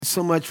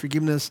so much for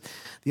giving us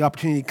the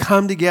opportunity to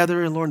come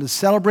together and, Lord, to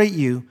celebrate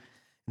you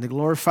and to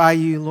glorify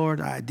you,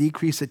 Lord. I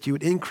decrease that you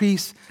would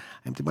increase.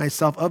 I empty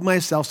myself of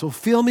myself. So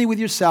fill me with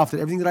yourself, that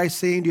everything that I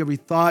say and do, every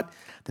thought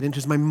that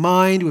enters my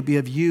mind would be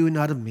of you,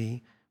 not of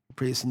me. We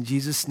pray this in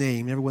Jesus'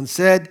 name. Everyone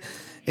said,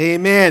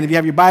 amen. If you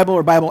have your Bible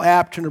or Bible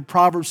app, turn to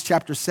Proverbs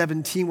chapter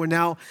 17. We're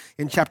now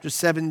in chapter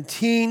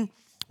 17.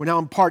 We're now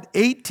in part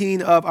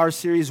 18 of our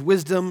series,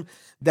 Wisdom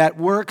That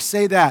Works.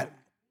 Say that.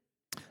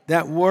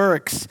 That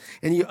works.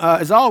 And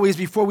as always,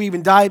 before we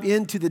even dive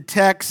into the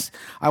text,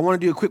 I want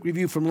to do a quick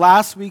review from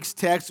last week's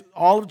text,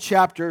 all of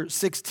chapter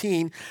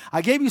 16.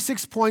 I gave you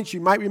 6 points.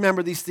 You might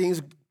remember these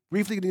things.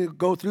 Briefly going to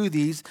go through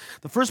these.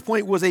 The first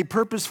point was a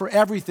purpose for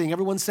everything.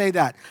 Everyone say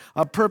that.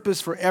 A purpose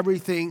for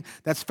everything.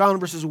 That's found in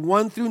verses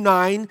 1 through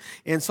 9.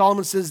 And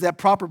Solomon says that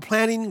proper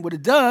planning, what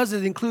it does,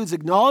 it includes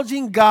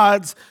acknowledging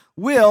God's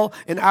will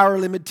and our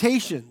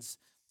limitations.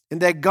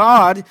 And that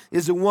God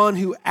is the one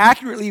who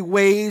accurately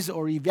weighs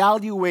or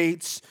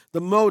evaluates the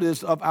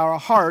motives of our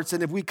hearts.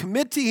 And if we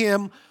commit to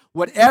Him,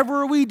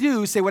 whatever we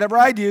do, say whatever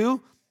I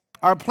do,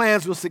 our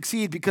plans will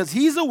succeed because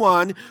He's the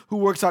one who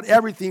works out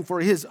everything for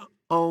His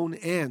own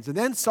ends. And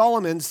then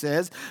Solomon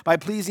says, by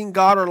pleasing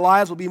God, our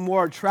lives will be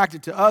more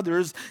attractive to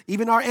others,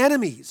 even our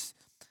enemies.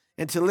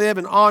 And to live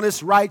an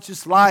honest,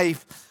 righteous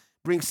life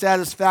brings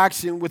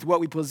satisfaction with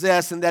what we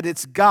possess, and that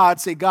it's God,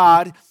 say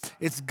God,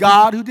 it's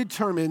God who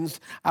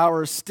determines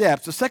our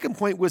steps. The second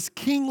point was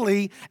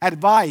kingly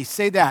advice.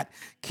 Say that.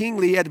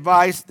 Kingly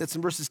advice, that's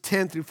in verses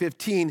 10 through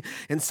 15.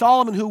 And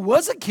Solomon, who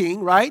was a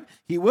king, right?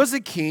 He was a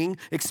king,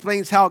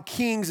 explains how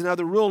kings and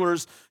other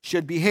rulers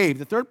should behave.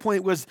 The third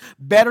point was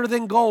better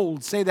than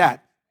gold. Say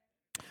that.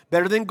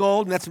 Better than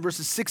gold, and that's in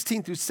verses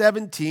 16 through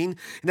 17.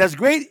 And as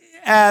great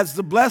as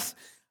the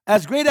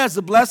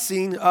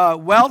blessing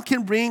wealth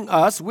can bring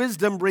us,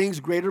 wisdom brings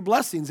greater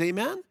blessings.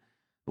 Amen?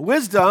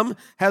 Wisdom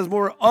has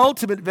more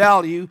ultimate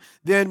value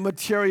than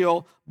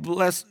material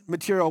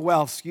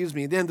wealth.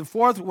 Then the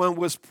fourth one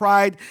was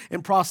pride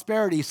and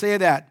prosperity. Say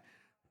that.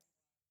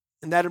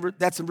 And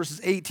that's in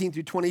verses 18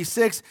 through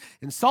 26.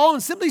 And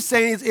Solomon simply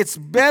saying it's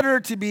better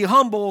to be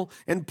humble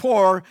and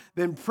poor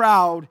than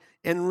proud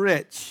and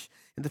rich.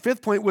 And the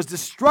fifth point was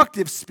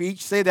destructive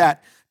speech. Say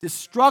that.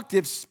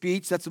 Destructive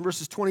speech, that's in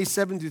verses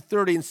 27 through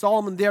 30. And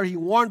Solomon there, he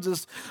warns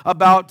us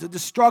about the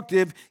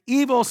destructive,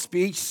 evil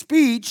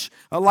speech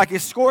like a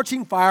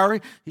scorching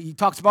fire. He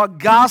talks about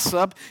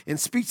gossip and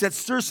speech that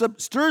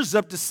stirs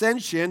up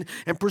dissension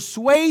and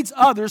persuades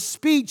others,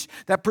 speech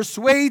that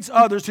persuades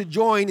others to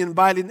join in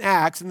violent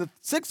acts. And the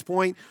sixth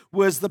point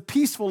was the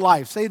peaceful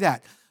life. Say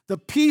that. The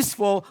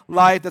peaceful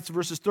life, that's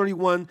verses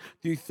 31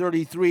 through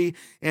 33,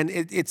 and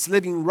it's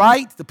living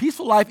right. The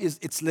peaceful life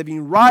it's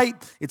living right.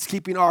 It's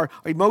keeping our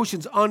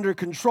emotions under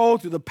control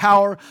through the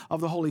power of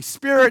the Holy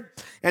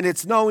Spirit, and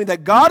it's knowing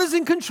that God is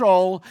in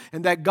control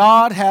and that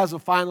God has a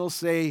final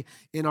say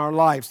in our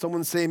life.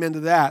 Someone say amen to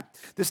that.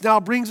 This now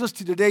brings us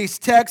to today's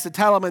text. The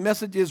title of my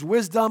message is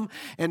Wisdom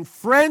and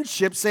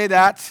Friendship. Say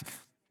that.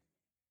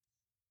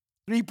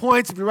 3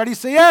 points. If you're ready,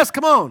 say yes.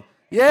 Come on.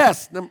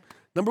 Yes.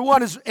 Number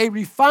one is a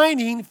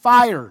refining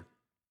fire.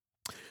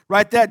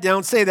 Write that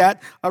down. Say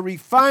that. A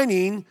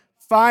refining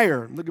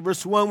fire. Look at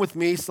verse 1 with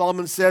me.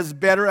 Solomon says,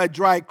 better a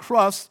dry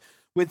crust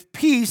with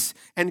peace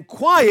and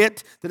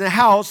quiet than a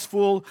house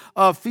full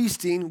of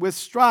feasting with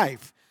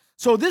strife.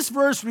 So this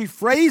verse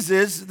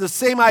rephrases the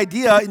same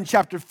idea in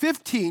chapter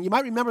 15. You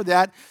might remember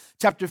that.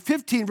 Chapter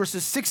 15,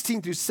 verses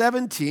 16 through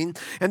 17.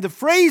 And the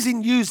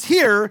phrasing used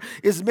here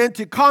is meant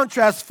to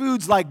contrast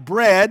foods like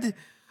bread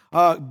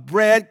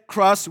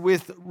crust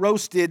with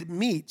roasted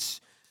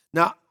meats.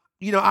 Now,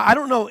 I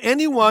don't know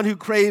anyone who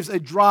craves a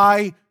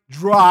dry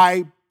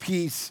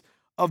piece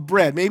of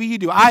bread. Maybe you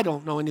do. I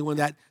don't know anyone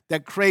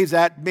that craves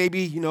that.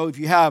 Maybe, if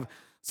you have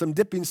some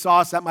dipping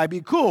sauce, that might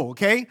be cool,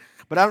 okay?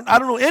 But I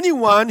don't know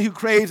anyone who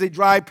craves a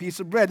dry piece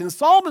of bread. And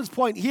Solomon's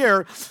point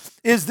here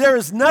is there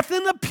is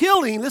nothing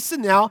appealing,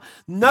 listen now,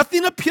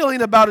 nothing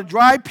appealing about a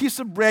dry piece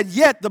of bread,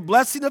 yet the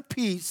blessing of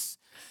peace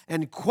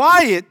and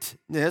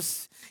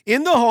quietness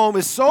in the home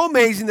is so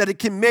amazing that it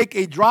can make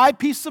a dry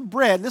piece of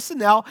bread, listen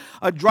now,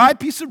 a dry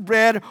piece of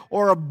bread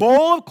or a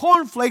bowl of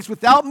cornflakes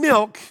without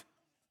milk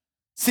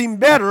seem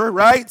better,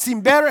 right?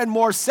 Seem better and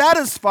more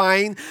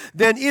satisfying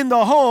than in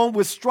the home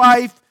with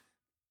strife,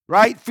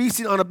 right?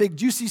 Feasting on a big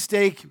juicy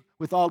steak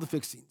with all the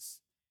fixings.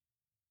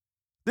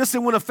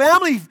 Listen, when a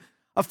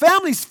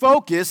family's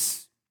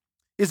focus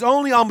is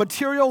only on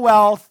material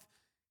wealth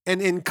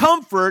and in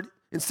comfort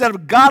instead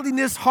of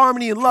godliness,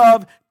 harmony, and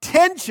love,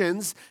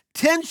 tensions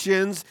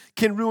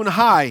can run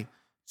high,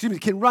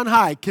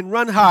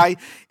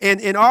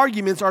 and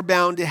arguments are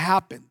bound to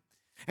happen.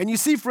 And you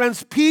see,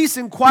 friends, peace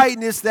and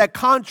quietness that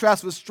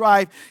contrast with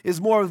strife is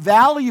more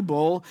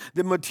valuable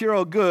than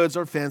material goods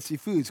or fancy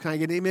foods. Can I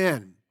get an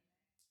amen?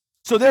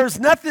 So there's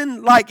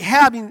nothing like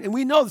having, and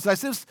we know this, I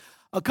said this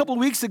a couple of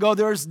weeks ago,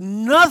 there's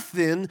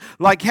nothing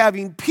like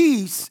having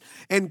peace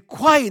and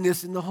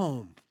quietness in the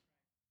home,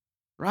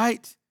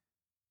 right?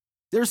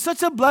 There's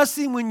such a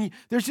blessing when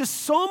there's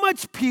just so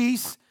much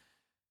peace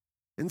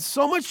and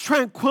so much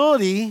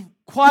tranquility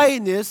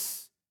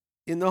quietness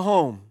in the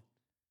home.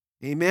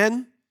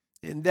 Amen?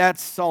 And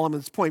that's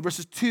Solomon's point.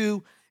 Verses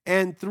 2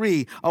 and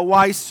 3. A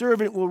wise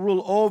servant will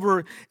rule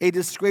over a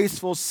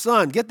disgraceful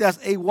son. Get that.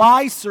 A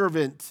wise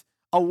servant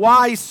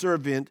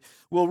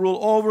will rule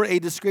over a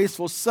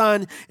disgraceful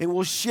son and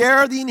will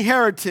share the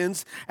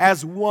inheritance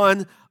as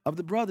one of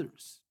the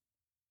brothers.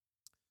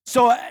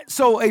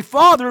 So a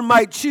father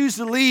might choose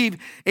to leave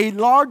a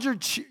larger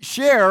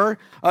share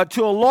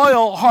to a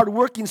loyal,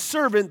 hardworking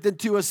servant than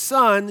to a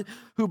son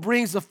who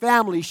brings the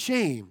family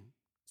shame.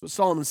 That's what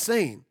Solomon's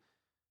saying.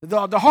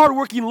 The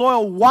hardworking,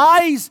 loyal,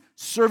 wise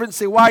servant,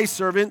 say wise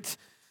servant,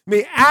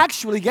 may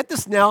actually, get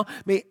this now,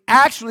 may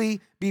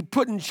actually be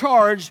put in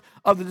charge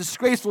of the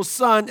disgraceful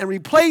son and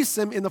replace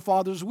him in the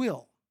father's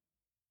will.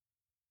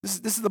 This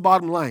is the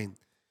bottom line.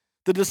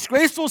 The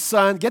disgraceful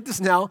son, get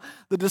this now,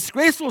 the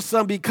disgraceful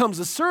son becomes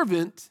a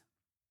servant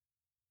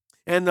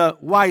and the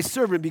wise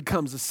servant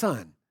becomes a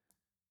son.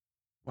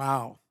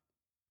 Wow.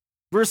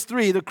 Verse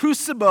 3, the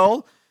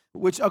crucible,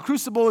 which a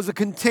crucible is a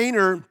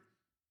container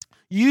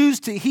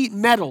used to heat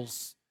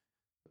metals.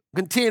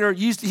 Container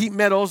used to heat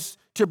metals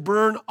to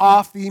burn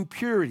off the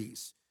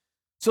impurities.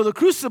 So the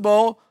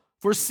crucible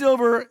for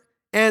silver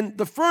and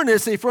the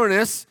furnace, a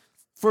furnace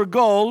for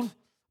gold,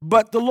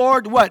 but the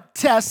Lord what?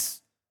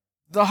 Tests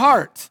the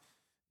heart.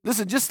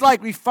 Listen, just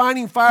like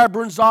refining fire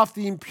burns off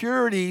the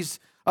impurities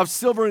of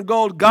silver and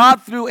gold,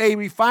 God, through a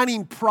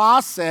refining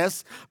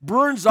process,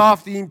 burns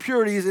off the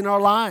impurities in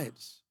our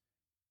lives.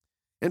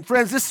 And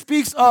friends, this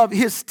speaks of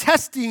his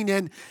testing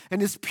and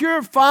his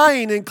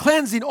purifying and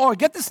cleansing, or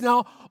get this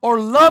now, or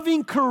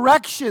loving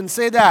correction,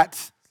 say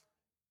that,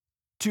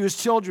 to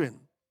his children.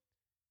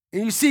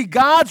 And you see,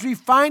 God's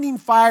refining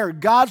fire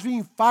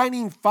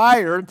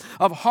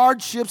of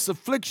hardships,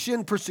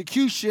 affliction,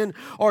 persecution,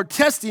 or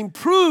testing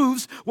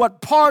proves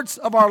what parts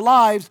of our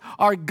lives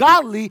are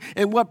godly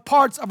and what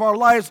parts of our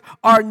lives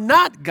are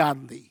not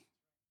godly.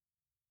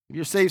 If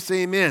you're saved,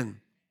 say amen.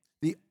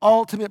 The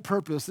ultimate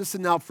purpose,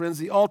 listen now, friends,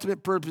 the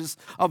ultimate purpose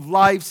of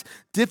life's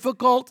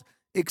difficult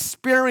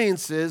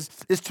experiences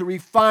is to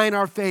refine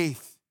our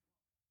faith.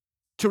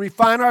 To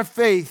refine our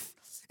faith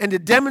and to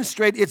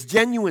demonstrate its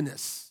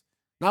genuineness.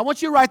 Now, I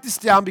want you to write this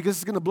down because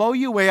it's going to blow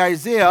you away.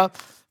 Isaiah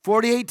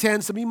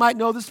 48:10. Some of you might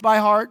know this by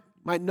heart,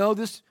 might know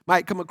this,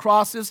 might come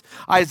across this.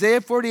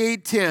 Isaiah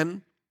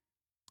 48:10.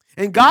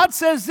 And God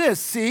says this,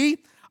 see,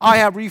 I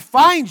have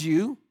refined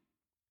you,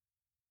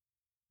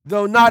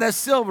 though not as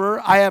silver,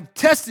 I have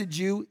tested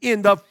you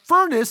in the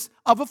furnace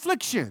of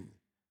affliction.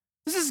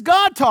 This is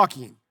God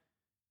talking,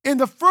 in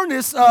the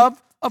furnace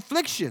of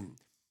affliction.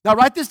 Now,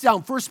 write this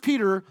down, 1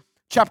 Peter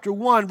chapter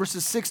 1,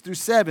 verses 6 through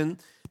 7.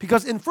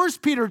 Because in 1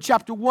 Peter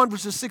chapter 1,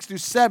 verses 6 through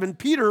 7,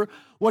 Peter,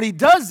 what he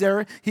does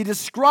there, he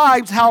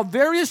describes how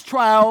various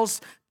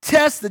trials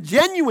test the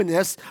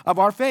genuineness of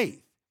our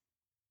faith.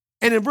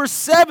 And in verse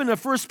 7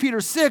 of 1 Peter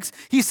 6,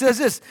 he says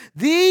this,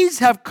 these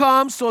have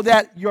come so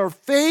that your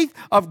faith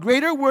of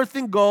greater worth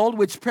than gold,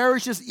 which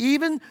perishes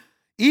even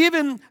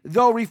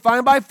though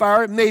refined by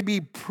fire, may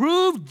be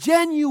proved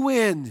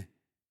genuine.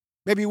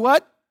 Maybe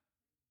what?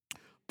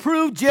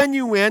 Prove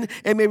genuine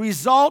and may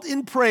result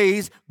in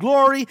praise,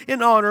 glory,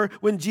 and honor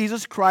when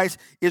Jesus Christ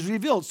is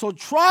revealed. So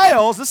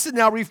trials, listen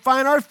now,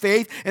 refine our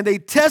faith and they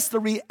test the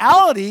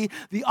reality,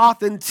 the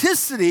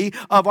authenticity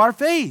of our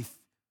faith.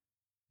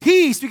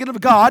 He, speaking of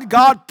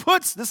God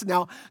puts, listen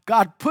now,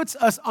 God puts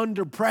us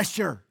under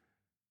pressure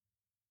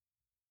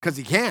because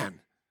he can,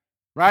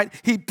 right?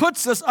 He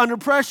puts us under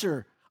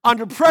pressure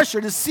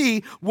to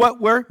see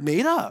what we're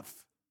made of.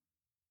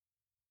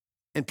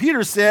 And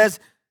Peter says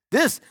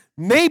this,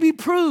 may be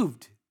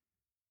proved.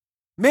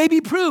 May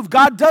be proved.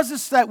 God does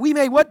this that we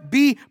may what?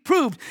 Be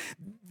proved.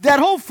 That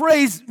whole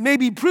phrase, may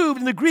be proved,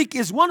 in the Greek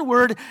is one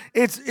word.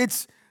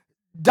 It's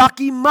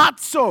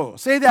dokimazo.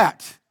 Say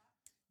that.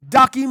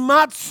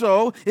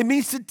 Dokimazo. It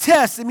means to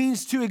test. It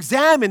means to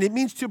examine. It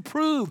means to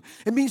prove.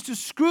 It means to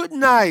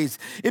scrutinize.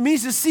 It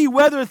means to see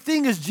whether a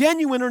thing is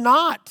genuine or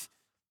not.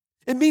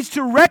 It means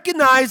to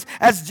recognize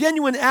as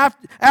genuine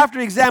after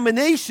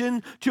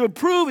examination, to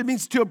approve. It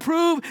means to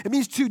approve. It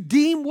means to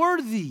deem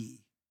worthy.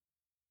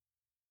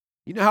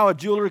 You know how a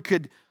jeweler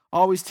could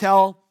always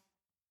tell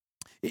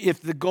if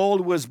the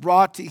gold was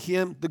brought to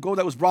him, the gold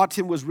that was brought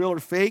to him was real or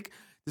fake?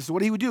 This is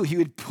what he would do. He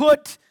would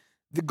put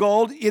the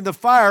gold in the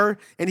fire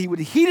and he would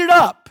heat it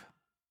up.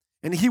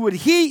 And he would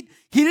heat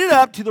it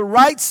up to the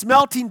right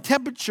smelting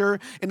temperature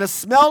in a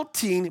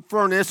smelting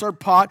furnace or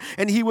pot,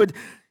 and he would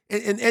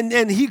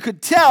And he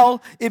could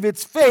tell if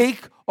it's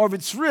fake or if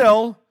it's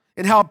real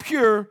and how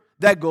pure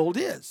that gold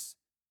is.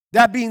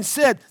 That being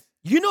said,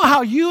 you know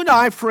how you and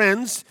I,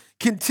 friends,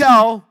 can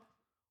tell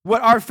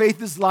what our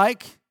faith is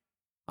like?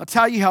 I'll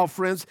tell you how,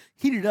 friends.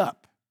 Heat it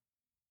up.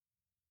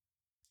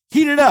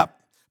 Heat it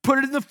up. Put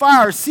it in the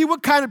fire. See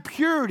what kind of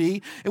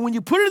purity. And when you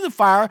put it in the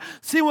fire,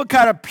 see what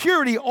kind of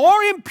purity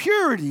or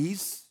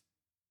impurities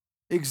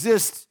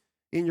exist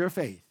in your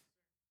faith.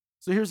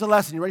 So here's the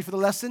lesson. You ready for the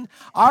lesson?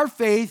 Our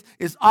faith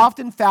is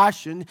often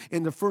fashioned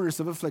in the furnace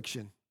of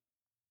affliction.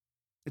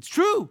 It's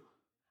true.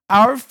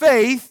 Our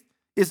faith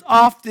is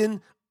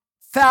often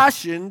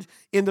fashioned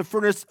in the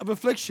furnace of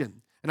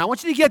affliction. And I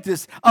want you to get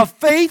this. A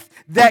faith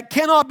that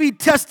cannot be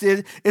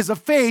tested is a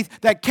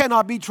faith that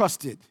cannot be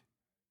trusted.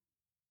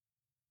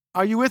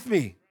 Are you with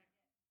me?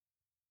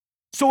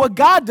 So what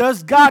God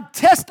does, God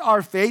tests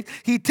our faith.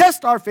 He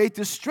tests our faith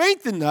to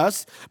strengthen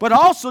us, but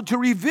also to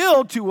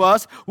reveal to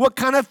us what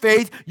kind of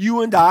faith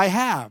you and I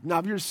have. Now,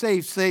 if you're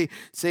saved, say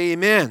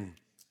amen.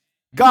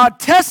 God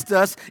tests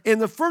us in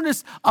the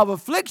furnace of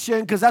affliction,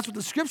 because that's what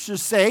the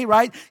scriptures say,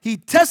 right? He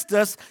tests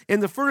us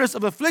in the furnace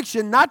of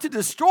affliction, not to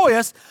destroy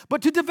us,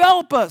 but to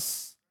develop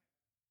us.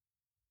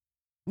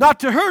 Not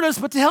to hurt us,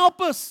 but to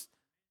help us.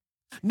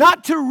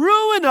 Not to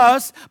ruin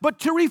us, but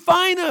to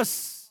refine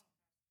us.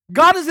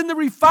 God is in the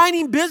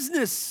refining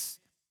business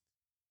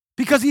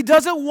because he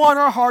doesn't want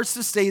our hearts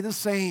to stay the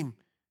same.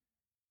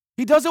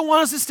 He doesn't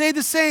want us to stay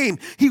the same.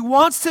 He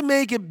wants to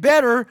make it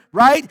better,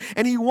 right?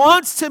 And he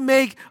wants to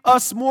make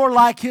us more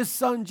like his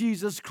son,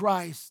 Jesus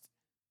Christ.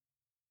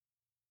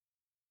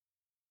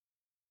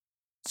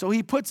 So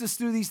he puts us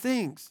through these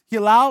things. He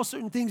allows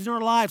certain things in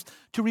our lives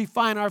to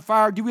refine our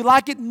fire. Do we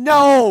like it?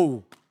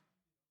 No.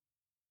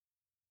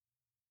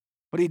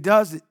 But he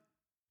does it.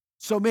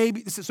 So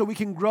we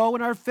can grow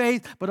in our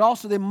faith, but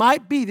also there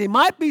might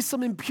be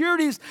some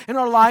impurities in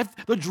our life,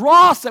 the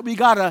dross that we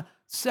got to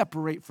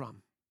separate from.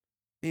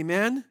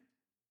 Amen?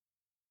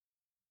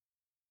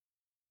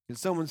 Can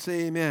someone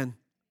say amen?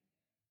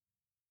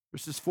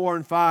 Verses 4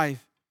 and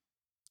 5.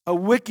 A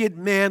wicked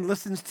man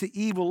listens to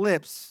evil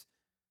lips.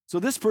 So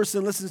this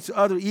person listens to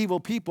other evil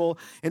people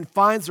and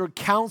finds their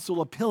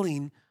counsel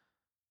appealing.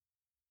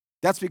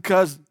 That's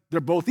because they're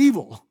both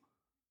evil.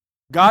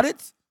 Got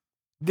it?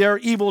 They're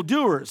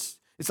evildoers.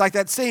 It's like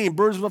that saying,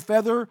 birds of a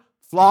feather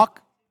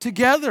flock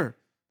together.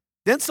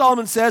 Then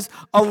Solomon says,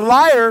 a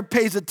liar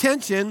pays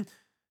attention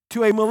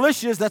to a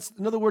malicious, that's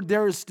another word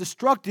there is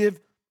destructive,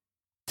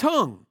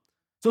 tongue.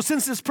 So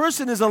since this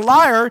person is a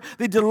liar,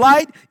 they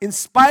delight in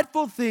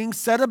spiteful things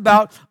said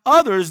about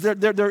others.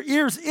 Their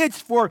ears itch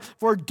for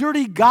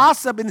dirty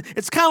gossip. And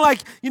it's kind of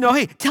like,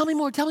 hey, tell me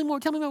more.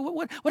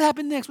 What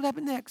happened next? What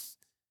happened next?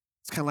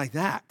 It's kind of like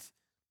that.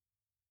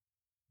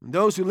 And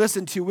those who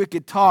listen to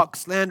wicked talk,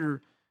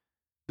 slander,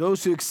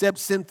 those who accept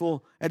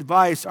sinful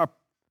advice are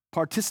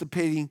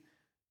participating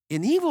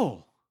in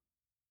evil.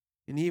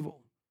 In evil.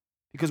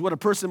 Because what a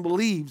person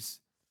believes,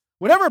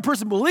 whatever a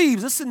person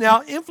believes, listen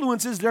now,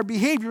 influences their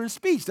behavior and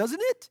speech, doesn't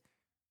it?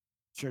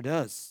 Sure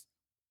does.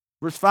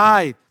 Verse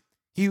 5,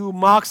 he who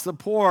mocks the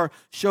poor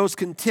shows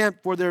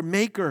contempt for their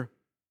maker.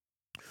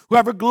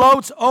 Whoever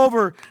gloats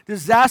over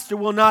disaster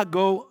will not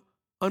go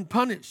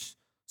unpunished.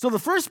 So the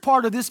first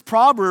part of this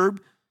proverb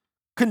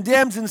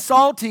condemns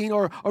insulting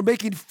or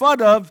making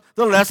fun of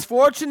the less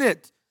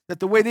fortunate, that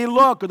the way they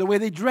look or the way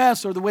they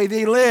dress or the way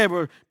they live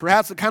or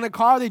perhaps the kind of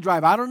car they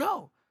drive, I don't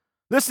know.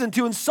 Listen,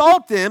 to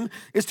insult them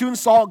is to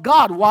insult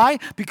God. Why?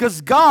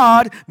 Because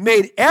God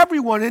made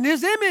everyone in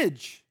his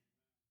image.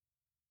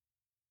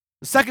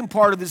 The second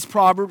part of this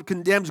proverb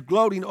condemns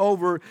gloating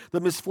over the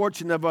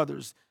misfortune of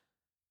others.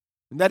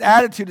 And that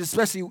attitude is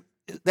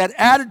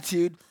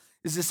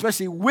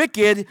especially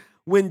wicked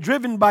when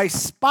driven by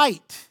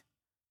spite.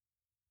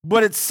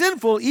 But it's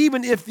sinful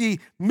even if the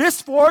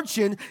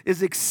misfortune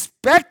is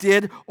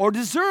expected or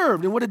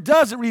deserved. And what it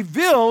does, it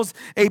reveals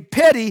a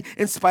petty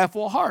and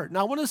spiteful heart.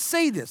 Now, I want to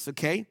say this,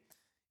 okay?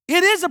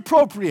 It is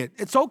appropriate.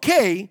 It's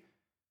okay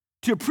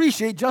to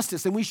appreciate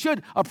justice, and we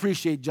should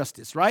appreciate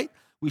justice, right?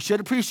 We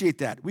should appreciate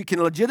that. We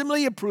can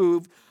legitimately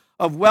approve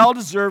of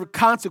well-deserved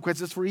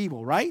consequences for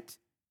evil, right?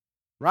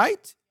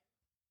 Right?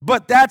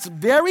 But that's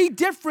very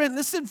different,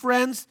 listen,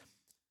 friends,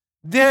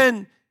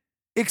 than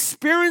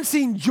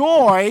experiencing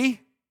joy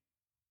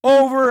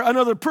over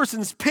another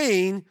person's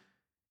pain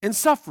and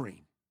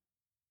suffering.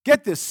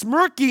 Get this,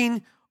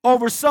 smirking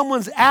over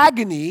someone's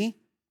agony,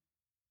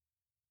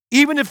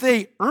 even if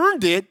they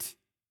earned it,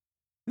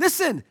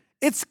 listen,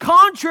 it's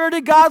contrary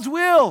to God's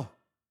will.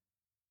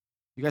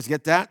 You guys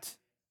get that?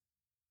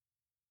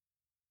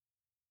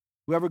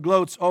 Whoever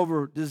gloats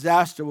over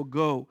disaster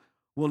will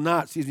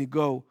not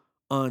go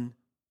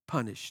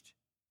unpunished.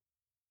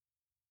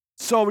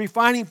 So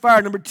refining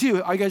fire, number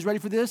 2. Are you guys ready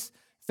for this?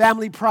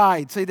 Family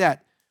pride. Say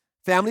that.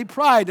 Family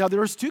pride. Now,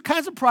 there's 2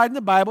 kinds of pride in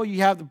the Bible.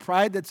 You have the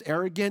pride that's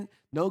arrogant,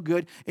 no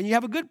good, and you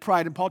have a good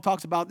pride, and Paul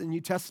talks about in the New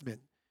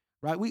Testament,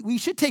 right? We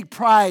should take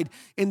pride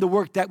in the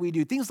work that we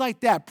do. Things like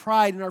that,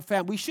 pride in our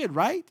family. We should,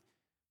 right?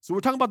 So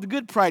we're talking about the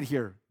good pride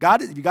here.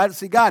 Got it? If you got it,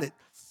 say got it.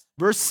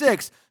 Verse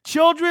 6,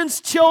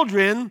 children's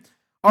children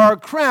are a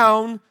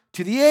crown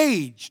to the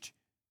aged.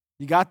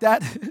 You got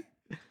that?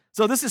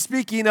 So this is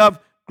speaking of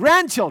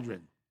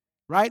grandchildren,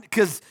 right?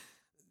 Because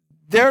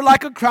they're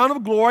like a crown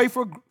of glory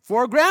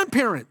for a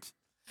grandparent.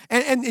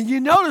 And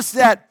you notice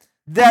that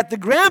the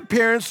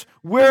grandparents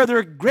wear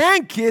their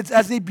grandkids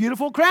as a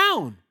beautiful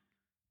crown,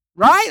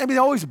 right? I mean, they're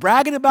always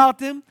bragging about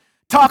them,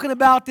 talking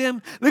about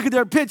them. Look at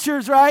their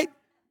pictures, right?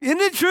 Isn't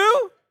it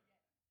true?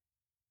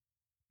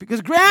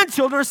 Because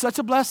grandchildren are such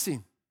a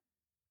blessing,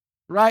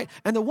 right?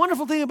 And the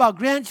wonderful thing about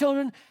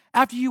grandchildren,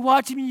 after you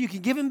watch them, you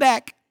can give them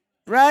back,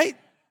 right?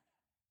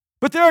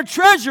 But they're a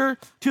treasure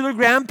to their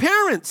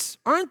grandparents,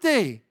 aren't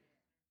they?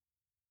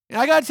 And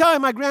I got to tell you,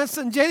 my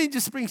grandson, Jenny,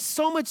 just brings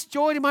so much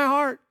joy to my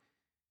heart.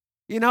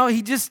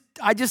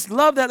 I just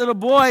love that little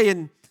boy.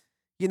 And,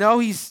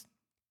 he's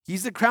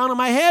the crown of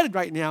my head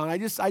right now. And I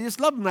just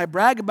love him. I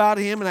brag about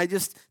him, and I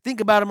just think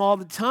about him all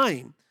the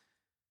time.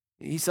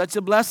 He's such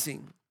a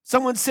blessing.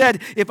 Someone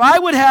said, if I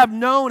would have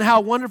known how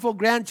wonderful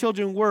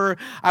grandchildren were,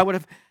 I would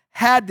have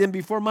had them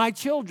before my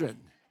children.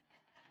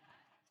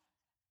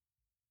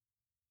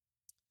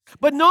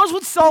 But notice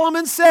what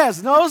Solomon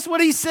says. Notice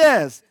what he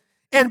says.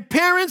 And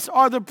parents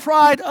are the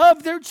pride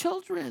of their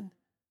children.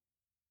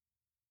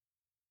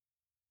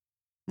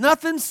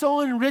 Nothing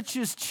so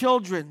enriches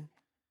children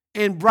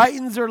and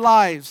brightens their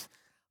lives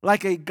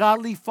like a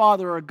godly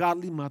father or a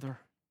godly mother.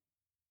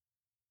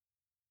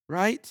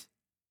 Right?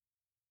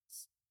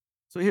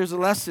 So here's a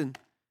lesson.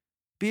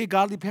 Be a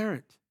godly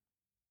parent.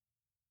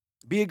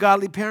 Be a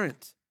godly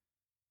parent.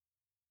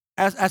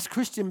 As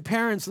Christian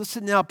parents,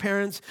 listen now,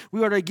 parents,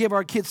 we ought to give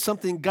our kids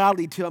something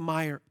godly to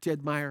admire.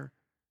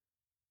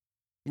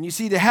 And you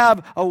see, to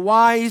have a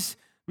wise,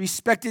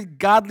 respected,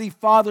 godly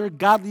father,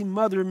 godly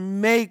mother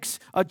makes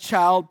a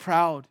child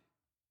proud.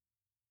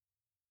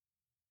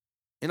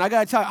 And I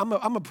got to tell you,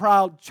 I'm a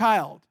proud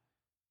child.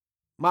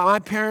 My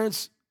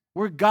parents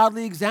were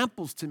godly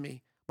examples to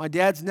me. My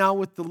dad's now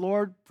with the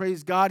Lord.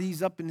 Praise God.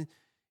 He's up in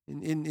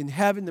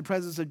heaven, the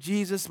presence of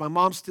Jesus. My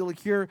mom's still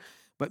here.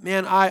 But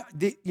man,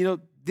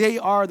 they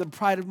are the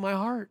pride of my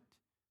heart.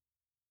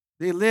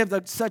 They lived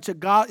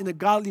in a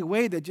godly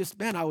way that just,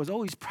 man, I was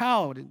always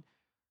proud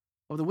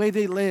of the way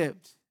they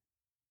lived.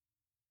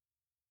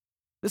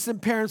 Listen,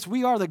 parents,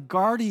 we are the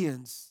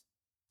guardians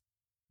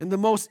and the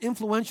most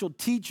influential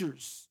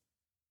teachers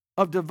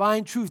of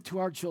divine truth to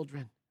our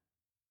children.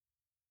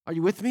 Are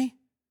you with me?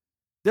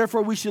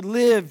 Therefore, we should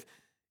live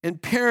and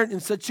parent in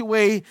such a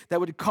way that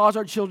would cause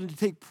our children to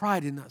take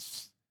pride in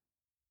us.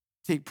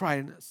 Take pride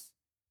in us.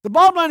 The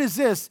bottom line is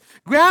this: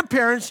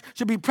 grandparents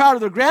should be proud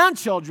of their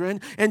grandchildren,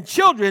 and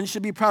children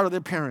should be proud of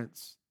their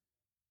parents.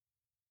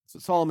 That's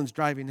what Solomon's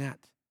driving at.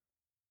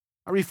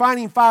 A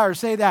refining fire,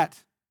 say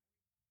that.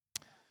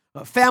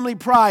 Family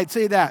pride,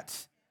 say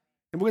that.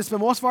 And we're going to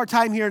spend most of our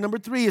time here. Number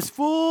 3 is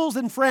fools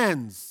and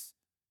friends.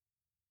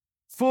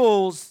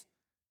 Fools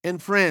and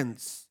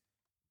friends.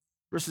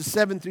 Verses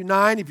 7 through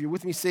 9, if you're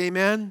with me, say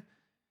amen.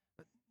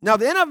 Now,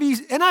 the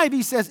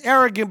NIV says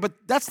arrogant, but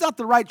that's not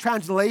the right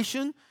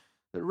translation.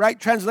 The right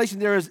translation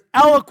there is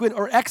eloquent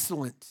or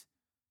excellent.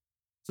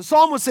 So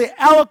Solomon would say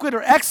eloquent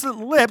or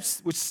excellent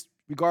lips, which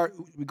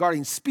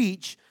regarding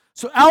speech.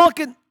 So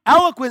eloquent,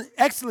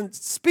 excellent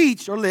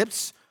speech or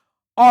lips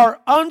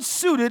are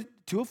unsuited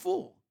to a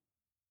fool.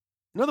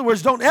 In other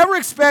words, don't ever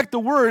expect the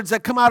words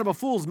that come out of a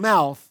fool's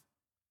mouth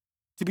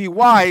to be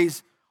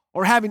wise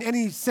or having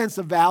any sense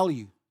of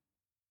value,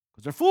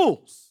 because they're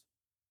fools.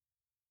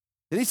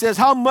 Then he says,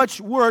 how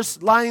much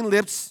worse lying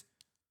lips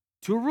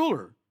to a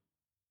ruler.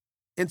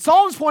 And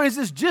Solomon's point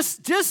is this: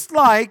 just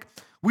like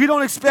we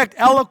don't expect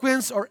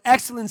eloquence or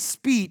excellent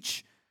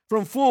speech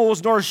from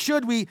fools, nor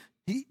should we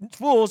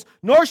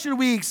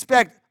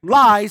expect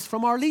lies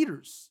from our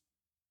leaders.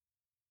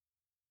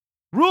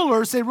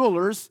 Rulers,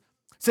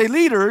 say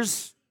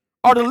leaders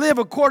are to live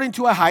according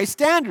to a high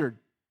standard.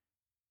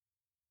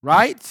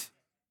 Right?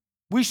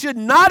 We should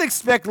not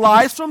expect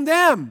lies from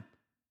them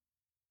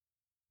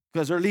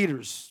because they're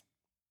leaders,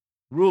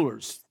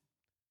 rulers.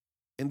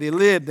 And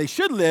they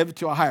should live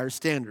to a higher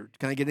standard.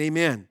 Can I get an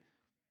amen?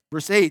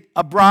 Verse 8,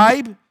 a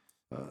bribe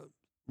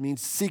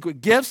means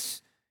secret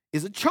gifts,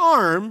 is a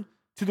charm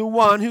to the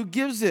one who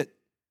gives it.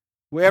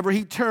 Wherever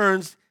he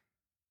turns,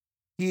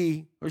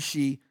 he or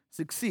she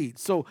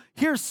succeeds. So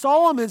here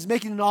Solomon's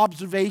making an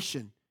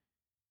observation.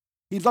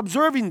 He's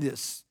observing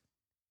this.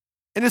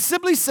 And it's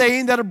simply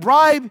saying that a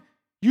bribe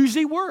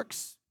usually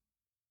works.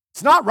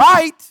 It's not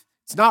right.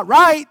 It's not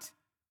right.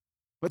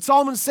 But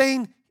Solomon's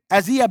saying,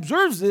 as he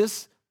observes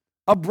this,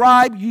 a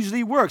bribe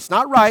usually works.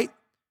 Not right,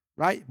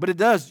 but it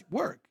does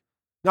work.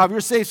 Now, if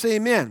you're safe, say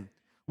amen.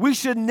 We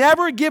should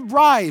never give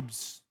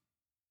bribes.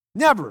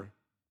 Never.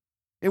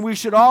 And we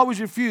should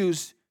always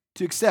refuse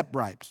to accept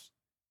bribes.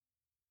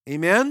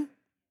 Amen?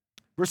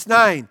 Verse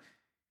 9.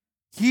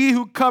 He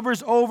who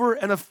covers over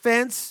an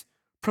offense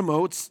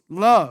promotes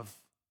love.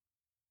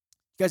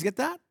 You guys get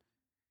that?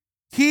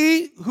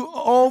 He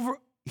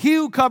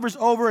who covers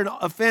over an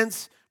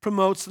offense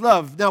promotes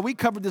love. Now, we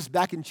covered this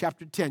back in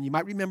chapter 10. You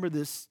might remember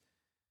this.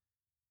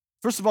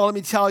 First of all, let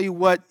me tell you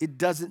what it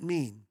doesn't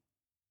mean.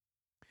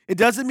 It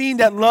doesn't mean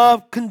that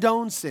love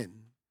condones sin.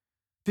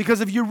 Because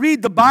if you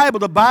read the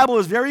Bible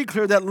is very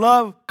clear that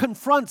love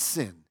confronts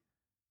sin.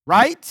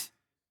 Right?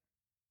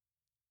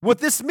 What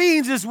this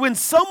means is when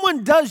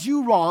someone does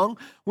you wrong,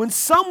 when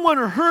someone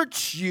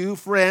hurts you,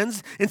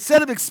 friends,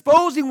 instead of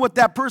exposing what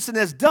that person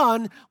has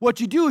done, what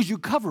you do is you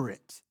cover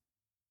it.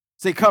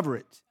 Say, cover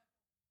it.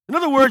 In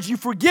other words, you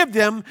forgive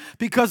them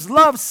because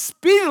love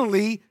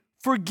speedily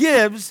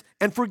forgives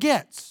and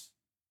forgets.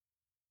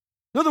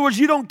 In other words,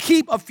 you don't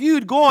keep a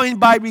feud going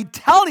by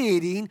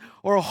retaliating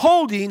or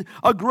holding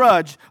a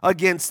grudge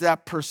against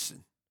that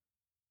person.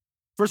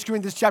 1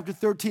 Corinthians chapter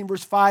 13,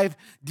 verse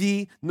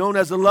 5d, known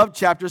as the love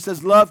chapter,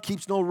 says love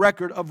keeps no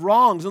record of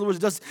wrongs. In other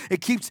words,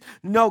 it keeps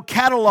no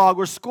catalog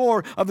or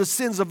score of the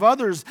sins of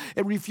others.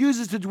 It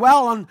refuses to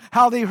dwell on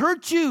how they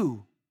hurt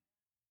you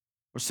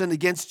or sinned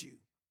against you.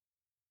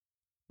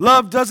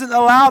 Love doesn't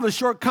allow the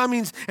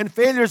shortcomings and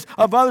failures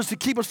of others to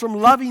keep us from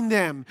loving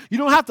them. You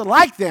don't have to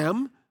like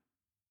them,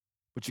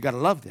 but you got to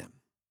love them.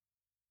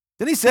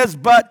 Then he says,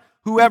 but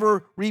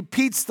whoever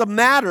repeats the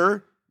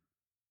matter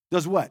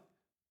does what?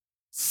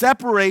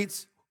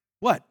 Separates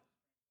what?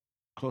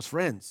 Close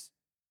friends.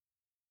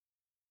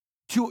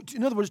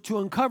 In other words, to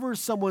uncover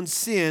someone's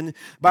sin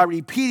by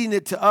repeating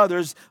it to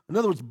others, in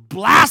other words,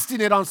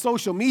 blasting it on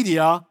social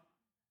media,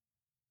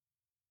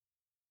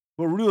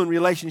 will ruin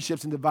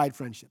relationships and divide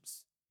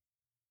friendships.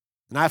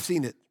 And I've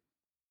seen it.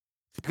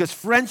 Because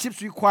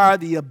friendships require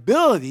the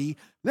ability,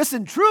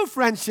 listen, true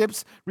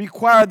friendships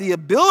require the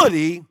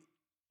ability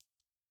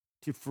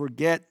to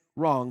forget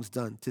wrongs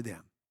done to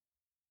them.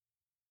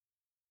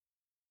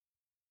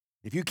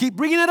 If you keep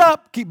bringing it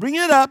up,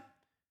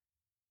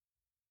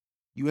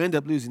 you end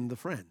up losing the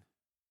friend.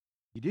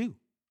 You do.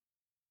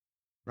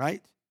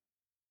 Right?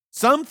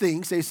 Some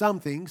things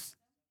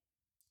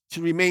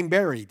should remain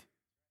buried.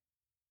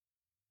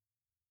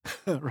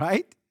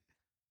 Right?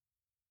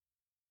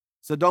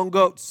 So do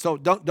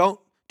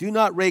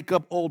not rake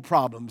up old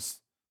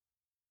problems.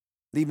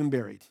 Leave them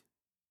buried.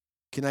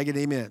 Can I get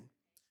amen?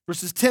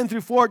 Verses 10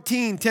 through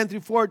 14.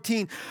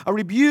 A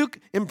rebuke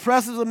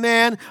impresses a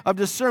man of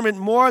discernment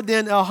more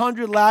than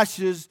 100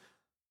 lashes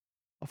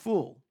a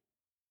fool.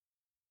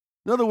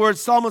 In other words,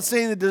 Solomon's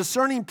saying the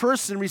discerning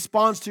person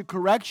responds to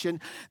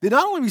correction. They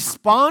not only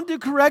respond to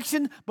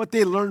correction, but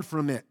they learn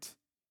from it.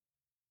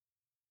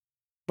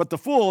 But the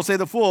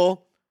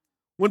fool,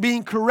 when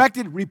being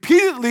corrected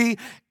repeatedly,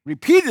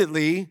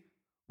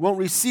 won't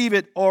receive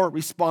it or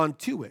respond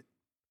to it.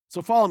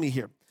 So follow me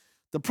here.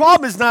 The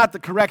problem is not the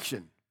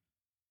correction.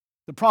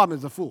 The problem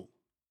is the fool.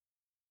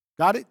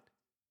 Got it?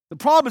 The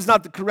problem is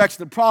not the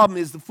correction. The problem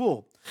is the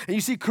fool. And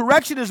you see,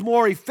 correction is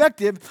more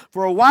effective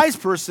for a wise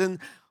person,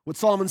 what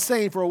Solomon's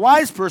saying, for a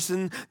wise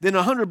person than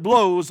 100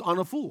 blows on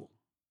a fool.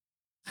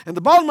 And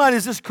the bottom line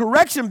is this: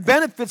 correction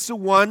benefits the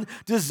one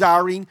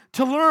desiring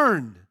to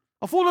learn.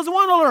 A fool doesn't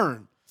want to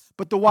learn,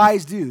 but the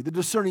wise do, the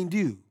discerning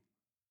do,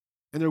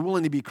 and they're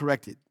willing to be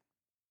corrected.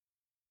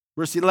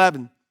 Verse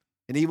 11,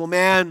 an evil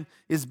man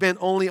is bent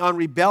only on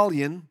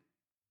rebellion.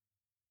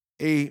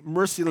 A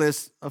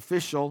merciless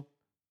official,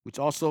 which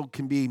also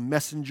can be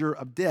messenger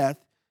of death,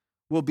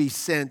 will be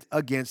sent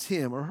against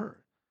him or her.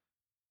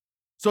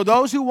 So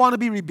those who want to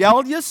be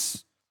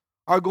rebellious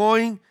are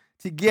going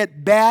to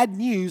get bad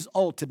news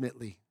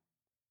ultimately.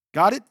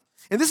 Got it?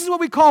 And this is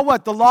what we call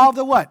what? The law of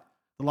the what?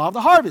 The law of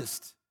the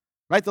harvest.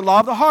 Right? The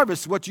law of the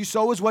harvest. What you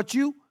sow is what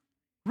you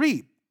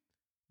reap.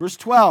 Verse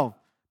 12,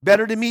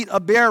 better to meet a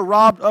bear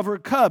robbed of her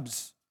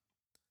cubs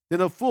than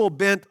a fool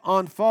bent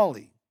on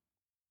folly.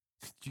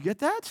 Did you get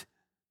that?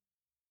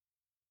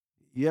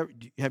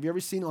 Have you ever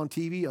seen on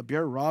TV a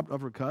bear robbed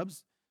of her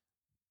cubs?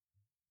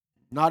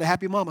 Not a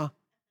happy mama.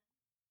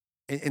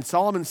 And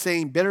Solomon's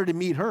saying better to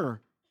meet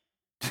her.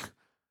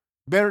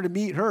 Better to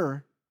meet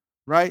her,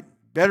 right?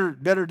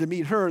 Better to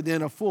meet her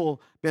than a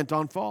fool bent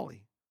on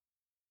folly.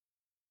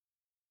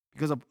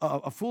 Because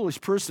a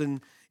foolish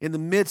person in the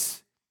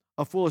midst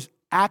of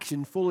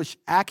foolish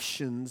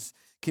actions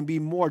can be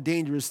more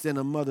dangerous than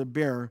a mother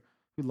bear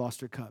who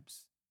lost her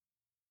cubs.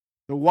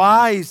 The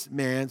wise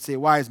man, say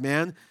wise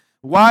man,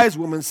 wise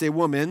woman, say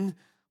woman,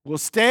 will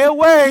stay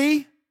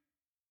away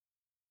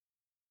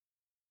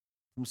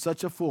from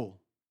such a fool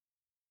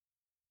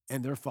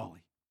and their folly.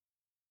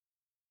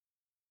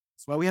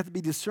 That's why we have to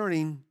be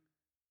discerning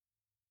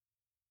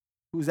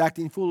who's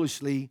acting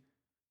foolishly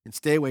and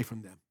stay away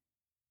from them.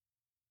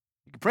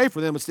 You can pray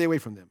for them, but stay away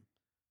from them.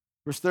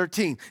 Verse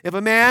 13, if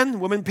a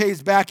woman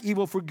pays back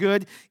evil for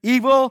good,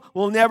 evil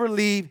will never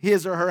leave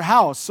his or her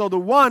house. So the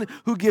one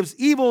who gives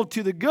evil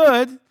to the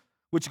good,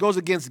 which goes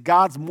against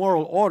God's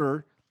moral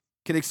order,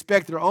 can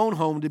expect their own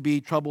home to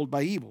be troubled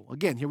by evil.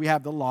 Again, here we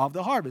have the law of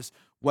the harvest.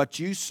 What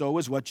you sow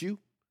is what you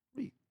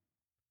reap.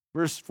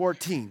 Verse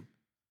 14,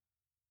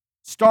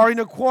 starting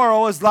a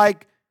quarrel is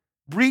like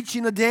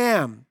breaching a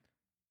dam.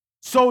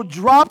 So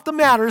drop the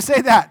matter,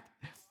 say that.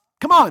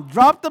 Come on,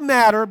 drop the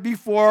matter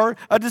before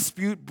a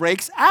dispute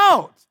breaks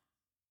out.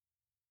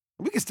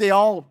 We can stay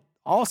all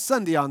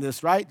Sunday on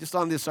this, right? Just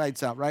on this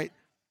side out, right?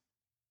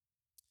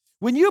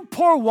 When you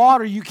pour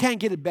water, you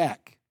can't get it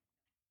back.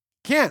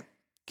 Can't,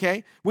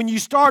 okay? When you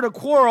start a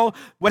quarrel,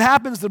 what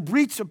happens, the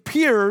breach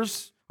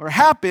appears or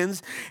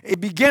happens, it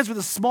begins with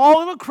a small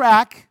little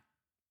crack,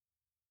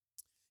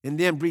 and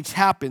then breach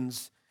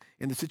happens,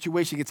 and the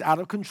situation gets out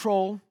of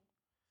control,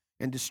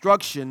 and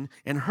destruction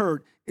and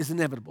hurt is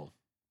inevitable.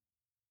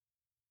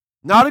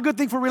 Not a good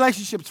thing for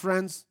relationships,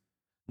 friends.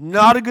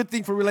 Not a good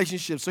thing for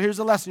relationships. So here's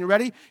a lesson. You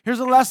ready? Here's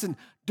a lesson.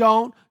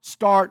 Don't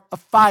start a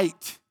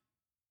fight.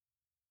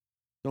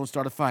 Don't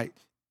start a fight.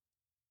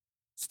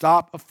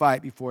 Stop a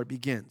fight before it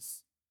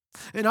begins.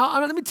 And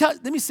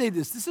let me say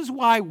this. This is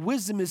why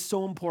wisdom is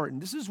so important.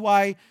 This is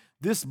why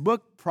this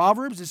book,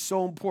 Proverbs, is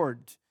so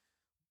important.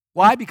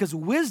 Why? Because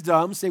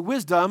wisdom, say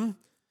wisdom,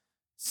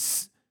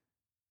 sees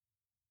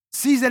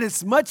that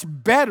it's much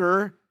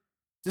better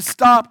to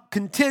stop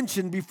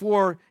contention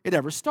before it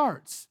ever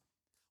starts.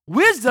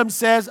 Wisdom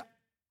says,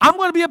 I'm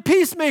going to be a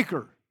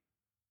peacemaker.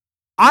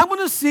 I'm going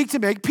to seek to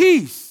make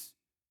peace.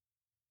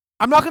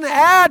 I'm not going to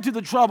add to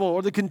the trouble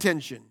or the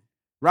contention,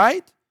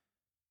 right?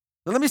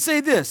 Now let me say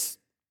this.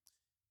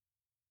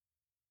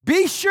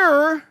 Be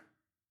sure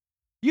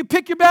you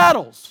pick your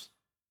battles.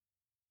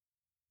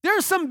 There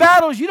are some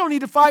battles you don't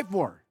need to fight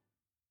for.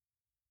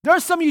 There are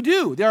some you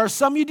do. There are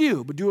some you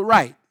do, but do it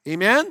right.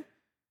 Amen?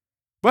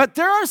 But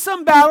there are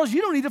some battles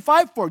you don't need to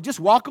fight for. Just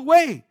walk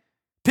away.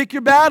 Pick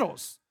your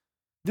battles.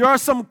 There are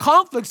some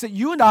conflicts that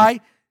you and I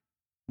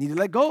need to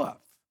let go of.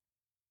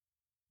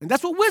 And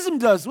that's what wisdom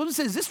does. Wisdom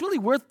says, is this really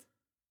worth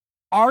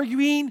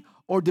arguing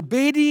or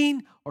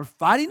debating or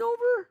fighting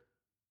over?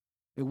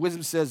 And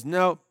wisdom says,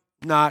 no,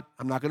 not.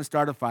 I'm not going to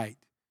start a fight.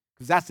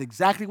 Because that's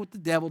exactly what the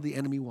devil, the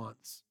enemy,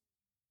 wants.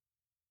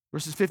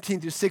 Verses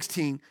 15 through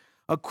 16,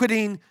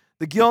 acquitting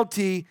the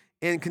guilty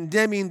and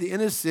condemning the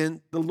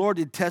innocent, the Lord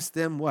detests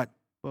them what?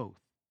 Both.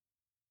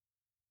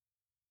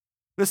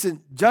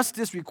 Listen,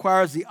 justice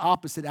requires the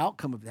opposite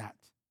outcome of that.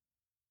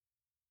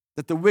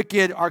 That the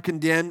wicked are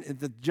condemned and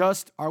the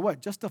just are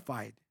what?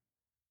 Justified.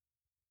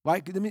 Why?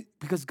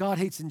 Because God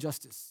hates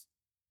injustice.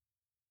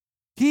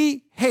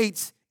 He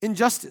hates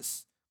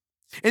injustice.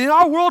 And in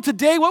our world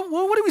today, what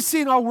do we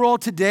see in our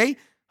world today?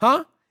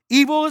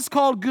 Evil is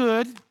called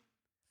good,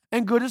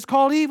 and good is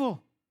called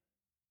evil.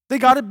 They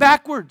got it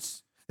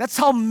backwards. That's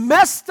how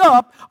messed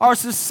up our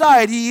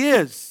society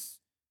is.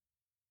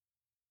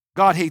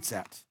 God hates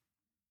that.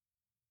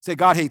 Say,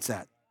 God hates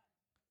that.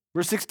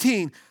 Verse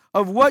 16,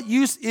 of what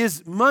use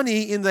is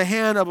money in the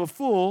hand of a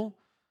fool,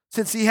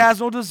 since he has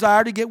no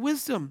desire to get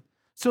wisdom?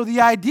 So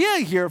the idea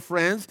here,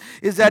 friends,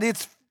 is that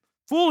it's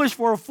foolish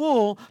for a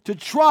fool to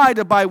try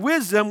to buy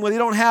wisdom when they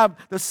don't have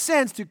the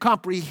sense to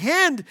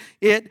comprehend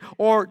it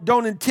or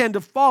don't intend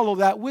to follow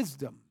that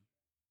wisdom.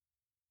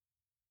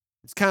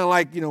 It's kind of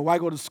like, why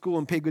go to school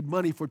and pay good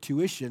money for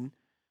tuition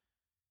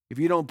if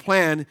you don't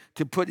plan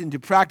to put into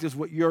practice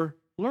what you're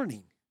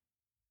learning?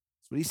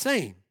 That's what he's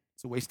saying.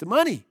 It's a waste of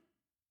money,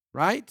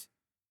 right?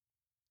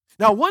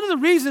 Now, one of the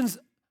reasons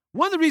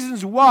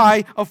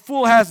why a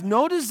fool has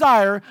no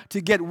desire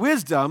to get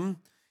wisdom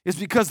is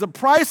because the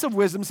price of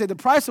wisdom, say the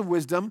price of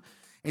wisdom,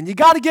 and you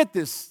got to get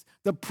this,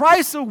 the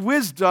price of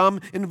wisdom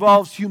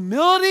involves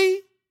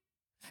humility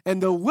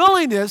and the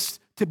willingness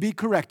to be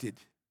corrected.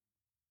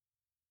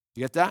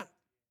 You get that?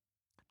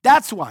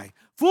 That's why.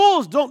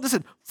 Fools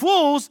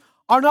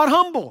are not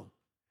humble,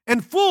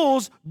 and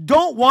fools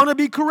don't want to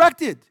be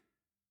corrected.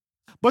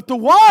 But the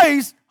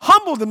wise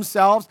humble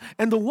themselves,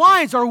 and the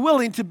wise are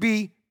willing to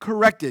be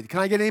corrected. Can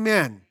I get an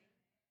amen?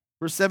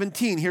 Verse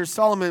 17, here's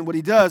Solomon, what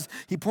he does.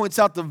 He points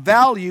out the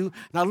value,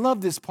 and I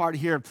love this part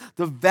here,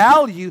 the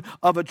value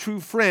of a true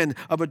friend,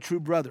 of a true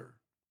brother.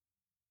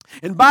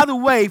 And by the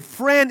way,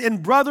 friend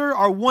and brother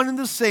are one and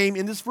the same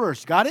in this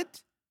verse. Got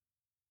it?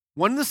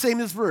 One and the same in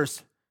this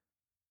verse.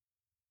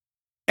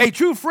 A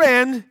true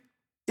friend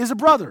is a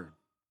brother.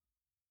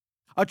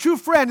 A true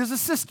friend is a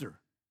sister.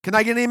 Can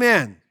I get an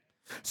amen?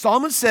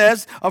 Solomon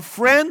says a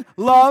friend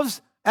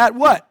loves at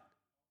what?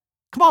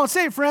 Come on,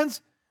 say it,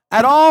 friends.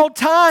 At all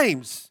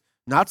times.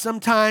 Not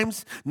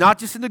sometimes, not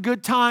just in the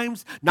good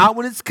times, not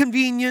when it's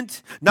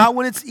convenient, not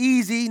when it's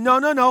easy.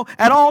 No.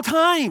 At all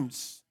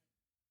times.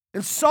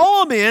 And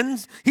Solomon,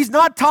 he's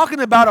not talking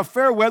about a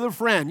fair weather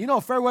friend. You know,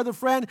 a fair weather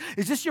friend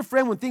is just your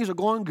friend when things are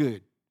going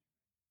good.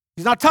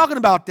 He's not talking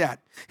about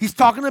that. He's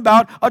talking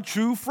about a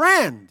true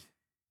friend.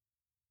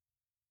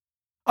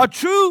 A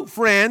true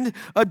friend,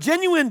 a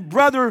genuine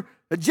brother,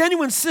 a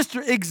genuine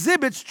sister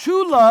exhibits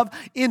true love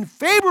in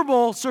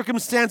favorable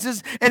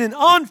circumstances and in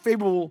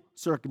unfavorable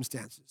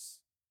circumstances.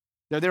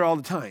 They're there all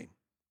the time.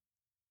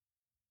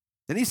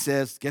 Then he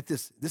says, get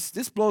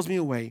this blows me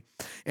away,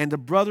 and the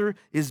brother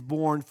is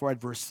born for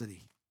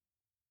adversity.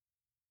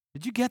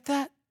 Did you get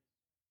that?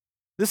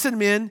 Listen,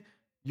 men,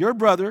 your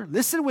brother,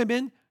 listen,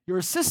 women,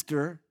 your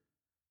sister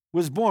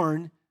was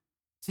born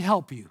to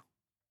help you.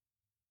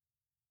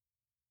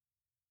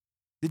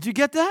 Did you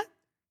get that?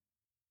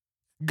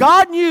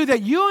 God knew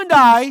that you and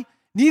I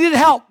needed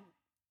help,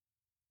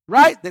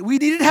 right? That we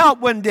needed help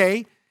one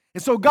day.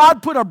 And so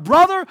God put a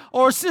brother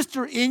or a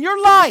sister in your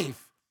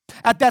life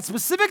at that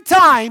specific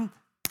time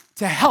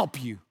to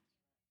help you.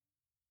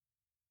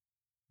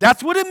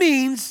 That's what it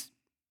means.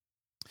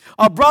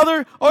 A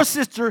brother or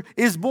sister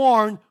is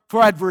born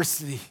for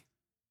adversity.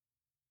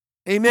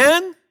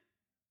 Amen?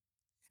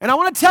 And I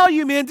want to tell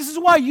you, men, this is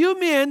why you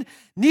men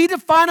need to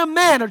find a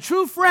man, a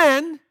true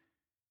friend,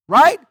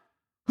 right?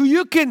 Who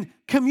you can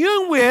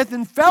commune with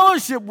and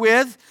fellowship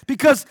with,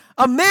 because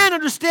a man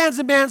understands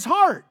a man's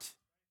heart.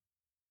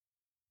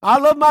 I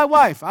love my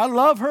wife. I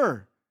love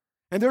her.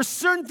 And there's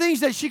certain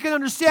things that she can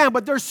understand,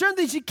 but there's certain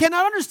things she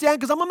cannot understand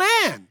because I'm a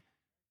man.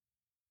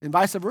 And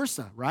vice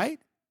versa, right?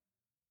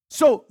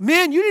 So,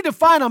 men, you need to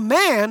find a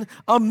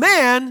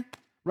man,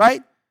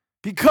 right,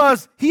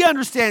 because he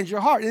understands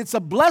your heart. And it's a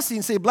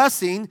blessing, say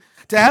blessing,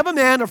 to have a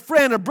man, a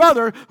friend, a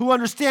brother who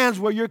understands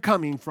where you're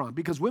coming from.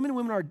 Because men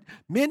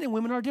and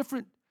women are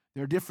different.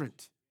 They're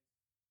different,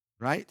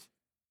 right?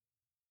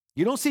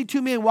 You don't see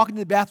two men walking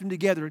to the bathroom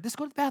together. Let's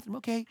go to the bathroom,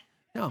 okay?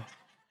 No.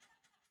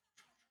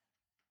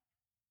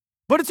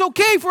 But it's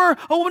okay for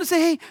a woman to say,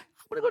 hey,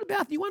 I want to go to the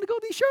bathroom. You want to go?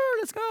 Sure,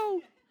 let's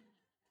go.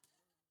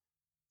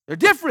 They're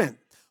different.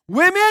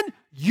 Women,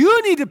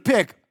 you need to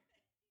pick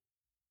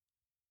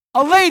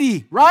a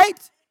lady, right?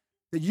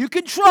 That you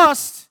can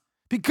trust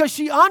because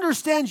she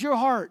understands your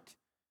heart.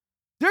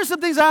 There's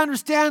some things I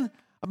understand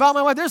about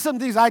my wife. There's some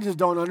things I just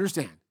don't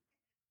understand.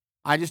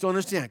 I just don't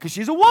understand because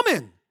she's a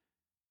woman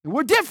and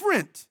we're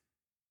different.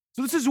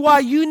 So this is why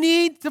you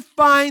need to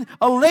find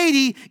a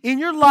lady in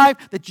your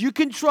life that you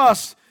can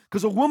trust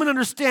because a woman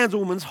understands a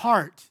woman's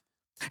heart.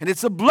 And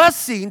it's a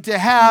blessing to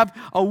have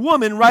a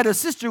woman, right, a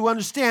sister who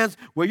understands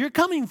where you're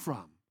coming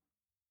from.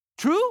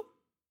 True?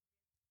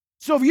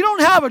 So if you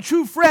don't have a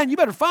true friend, you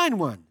better find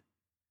one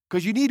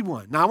because you need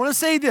one. Now, I want to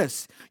say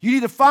this. You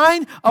need to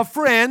find a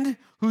friend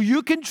who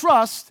you can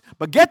trust,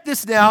 but get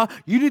this now,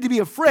 you need to be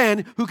a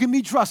friend who can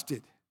be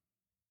trusted.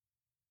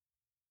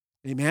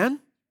 Amen?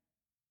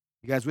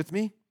 You guys with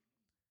me?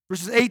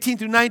 Verses 18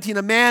 through 19,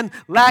 a man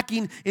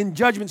lacking in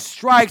judgment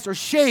strikes or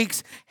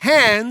shakes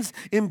hands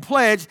in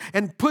pledge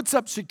and puts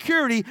up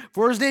security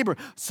for his neighbor.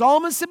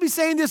 Solomon simply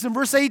saying this in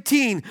verse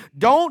 18,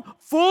 don't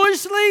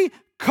foolishly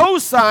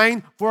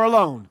co-sign for a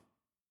loan.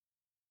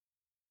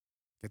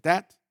 Get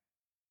that?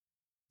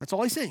 That's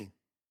all he's saying.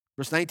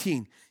 Verse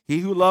 19, he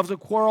who loves a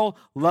quarrel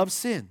loves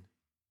sin.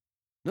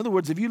 In other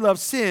words, if you love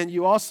sin,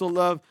 you also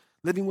love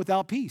living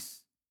without peace.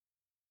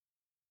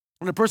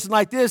 And a person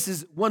like this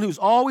is one who's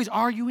always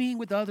arguing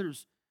with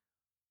others.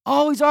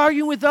 Always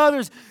arguing with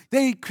others.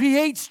 They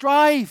create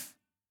strife.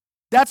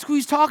 That's who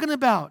he's talking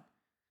about.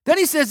 Then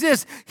he says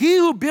this, he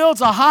who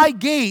builds a high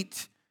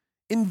gate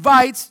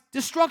invites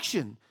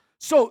destruction.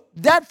 So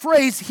that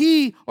phrase,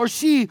 he or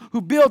she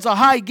who builds a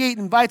high gate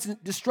invites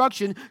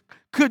destruction,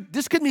 could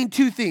mean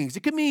two things.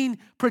 It could mean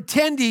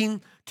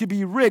pretending to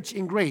be rich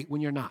and great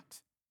when you're not.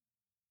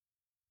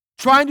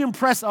 Trying to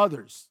impress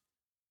others.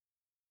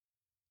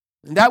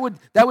 And that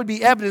would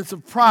be evidence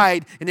of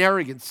pride and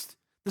arrogance.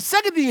 The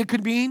second thing it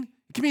could mean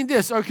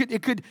this, or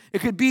it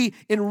could be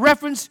in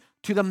reference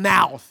to the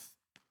mouth.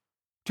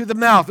 To the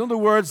mouth. In other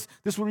words,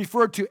 this would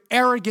refer to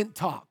arrogant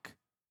talk.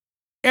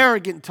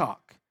 Arrogant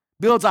talk.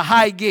 Builds a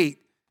high gate.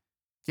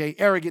 Okay,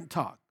 arrogant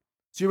talk.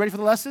 So you ready for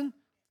the lesson?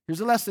 Here's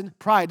the lesson.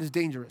 Pride is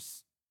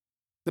dangerous.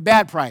 The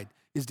bad pride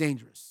is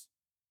dangerous.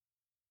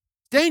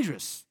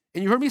 Dangerous.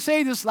 And you heard me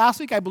say this last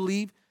week, I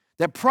believe,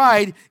 that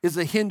pride is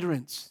a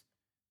hindrance.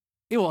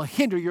 It will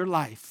hinder your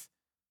life.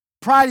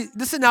 Pride,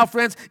 listen now,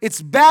 friends, it's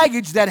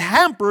baggage that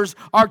hampers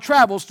our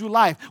travels through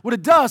life. What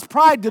it does,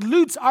 pride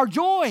dilutes our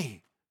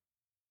joy.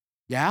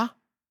 Yeah?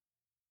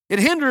 It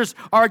hinders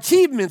our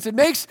achievements. It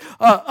makes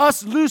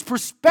us lose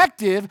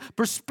perspective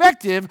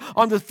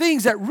on the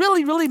things that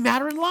really, really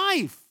matter in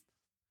life.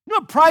 You know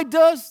what pride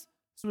does?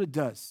 That's what it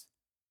does.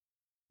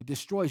 It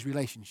destroys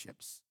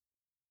relationships.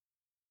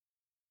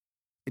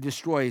 It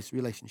destroys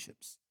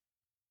relationships.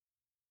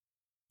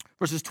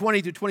 Verses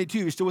 20 to 22,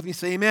 you're still with me,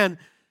 say amen.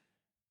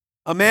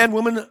 A man,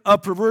 woman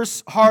of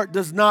perverse heart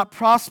does not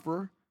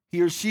prosper.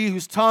 He or she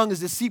whose tongue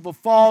is deceitful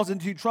falls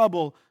into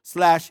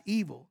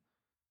trouble/evil.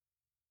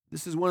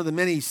 This is one of the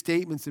many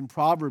statements in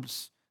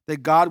Proverbs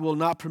that God will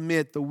not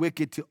permit the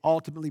wicked to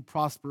ultimately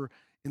prosper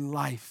in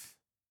life.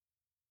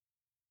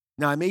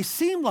 Now, it may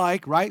seem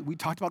like, right, we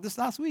talked about this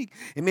last week.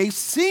 It may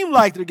seem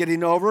like they're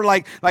getting over,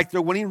 like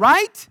they're winning,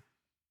 right?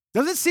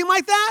 Does it seem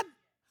like that?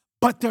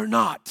 But they're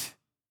not.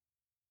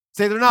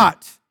 Say they're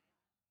not.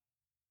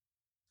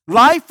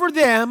 Life for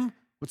them,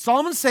 what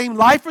Solomon's saying,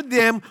 life for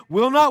them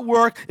will not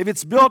work if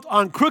it's built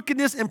on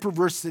crookedness and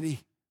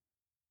perversity.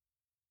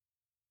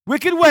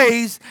 Wicked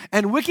ways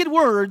and wicked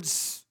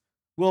words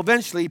will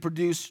eventually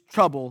produce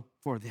trouble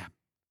for them.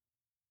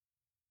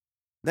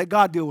 Let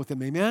God deal with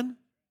them, amen?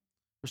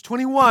 Verse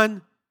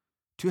 21,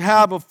 to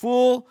have a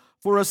fool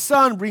for a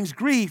son brings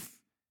grief.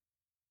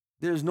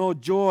 There is no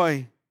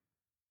joy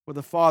for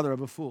the father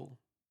of a fool.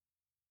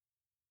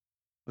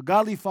 A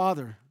godly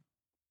father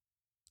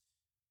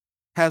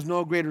has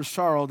no greater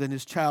sorrow than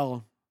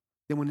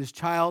when his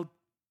child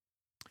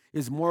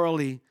is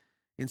morally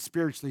and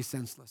spiritually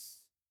senseless.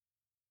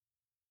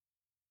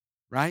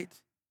 Right?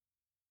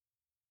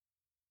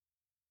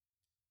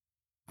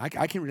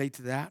 I can relate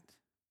to that.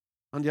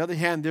 On the other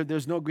hand,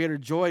 there's no greater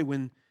joy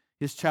when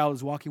his child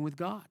is walking with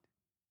God.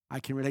 I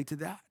can relate to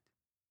that.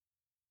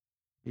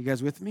 You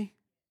guys with me?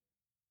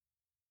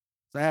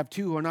 So I have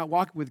two who are not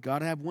walking with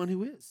God. I have one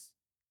who is.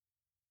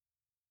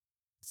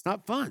 It's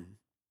not fun.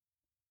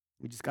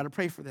 We just got to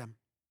pray for them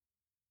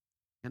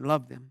and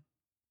love them.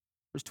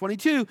 Verse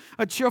 22,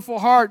 a cheerful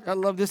heart, I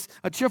love this,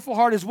 a cheerful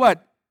heart is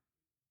what?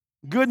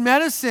 Good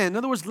medicine. In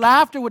other words,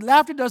 laughter, what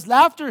laughter does,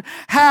 laughter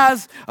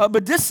has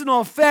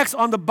medicinal effects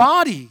on the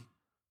body.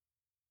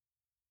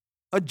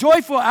 A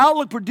joyful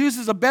outlook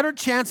produces a better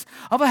chance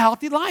of a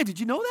healthy life. Did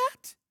you know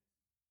that?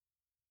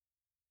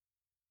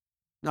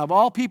 Now, of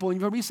all people, and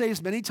you've heard me say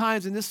this many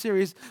times in this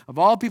series, of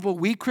all people,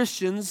 we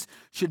Christians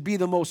should be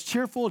the most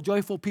cheerful,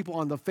 joyful people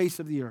on the face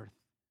of the earth.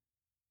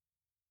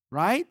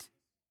 Right?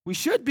 We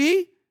should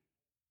be.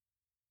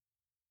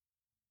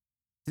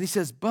 And he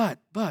says, but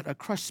a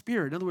crushed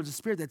spirit, in other words, a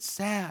spirit that's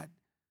sad,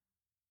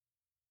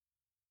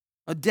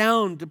 a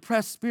down,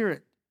 depressed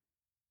spirit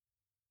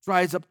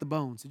dries up the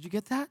bones. Did you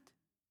get that?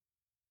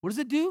 What does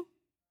it do?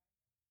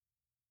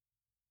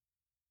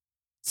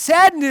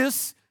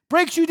 Sadness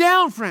breaks you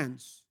down,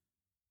 friends.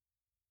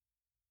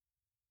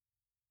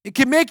 It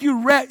can make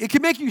you it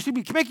can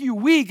make you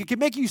weak, it can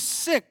make you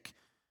sick,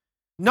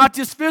 not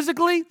just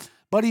physically,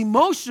 but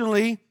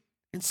emotionally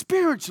and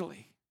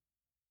spiritually.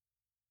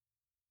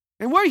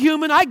 And we're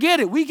human, I get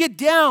it. We get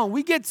down,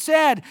 we get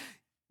sad,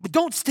 but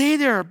don't stay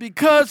there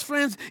because,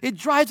 friends, it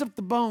dries up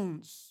the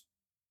bones.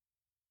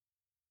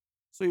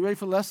 So you ready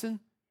for the lesson?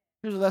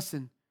 Here's a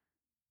lesson.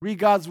 Read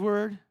God's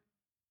word,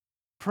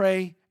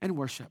 pray, and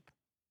worship.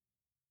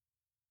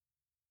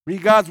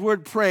 Read God's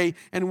word, pray,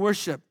 and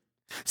worship.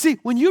 See,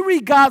 when you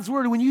read God's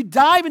word, when you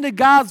dive into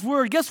God's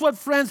word, guess what,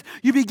 friends?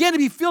 You begin to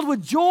be filled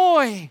with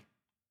joy.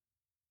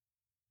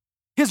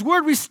 His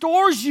word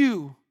restores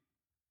you.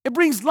 It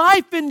brings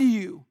life into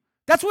you.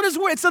 That's what his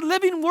word, it's a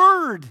living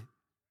word.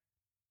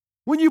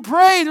 When you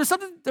pray, there's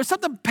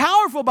something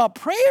powerful about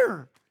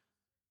prayer.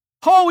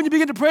 Oh, when you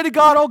begin to pray to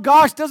God, oh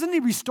gosh, doesn't he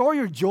restore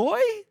your joy?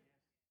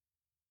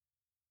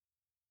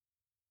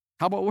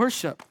 How about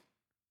worship?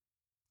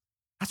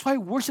 That's why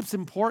worship's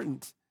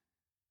important.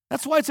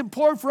 That's why it's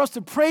important for us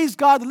to praise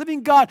God, the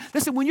living God.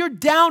 Listen, when you're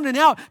down and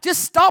out,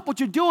 just stop what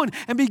you're doing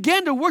and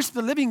begin to worship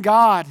the living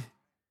God.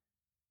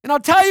 And I'll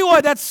tell you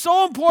why that's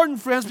so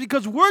important, friends,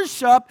 because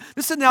worship,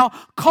 listen now,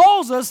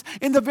 calls us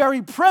in the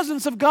very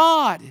presence of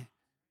God.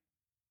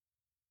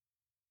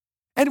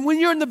 And when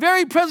you're in the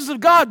very presence of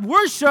God,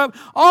 worship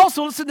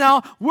also, listen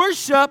now,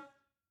 worship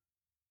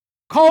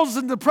calls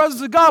us in the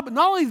presence of God. But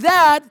not only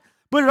that,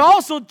 but it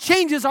also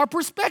changes our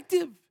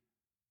perspective.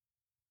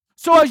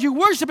 So as you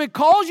worship, it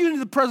calls you into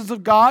the presence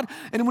of God.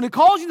 And when it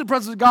calls you into the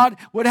presence of God,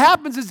 what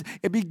happens is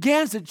it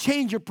begins to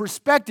change your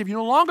perspective. You're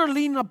no longer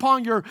leaning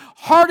upon your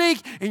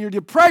heartache and your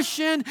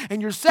depression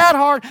and your sad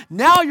heart.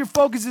 Now your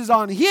focus is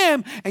on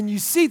him and you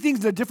see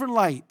things in a different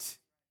light.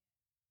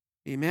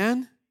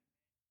 Amen?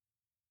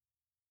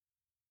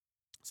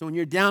 So when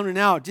you're down and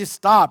out, just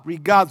stop,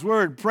 read God's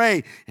word,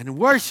 pray, and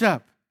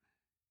worship.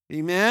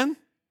 Amen?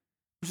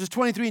 Verses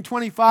 23 and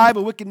 25,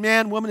 a wicked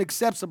man, woman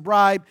accepts a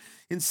bribe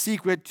in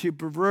secret to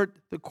pervert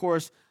the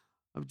course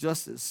of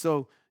justice.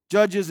 So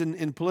judges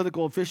and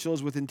political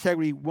officials with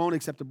integrity won't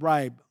accept a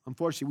bribe.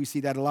 Unfortunately, we see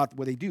that a lot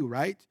where they do,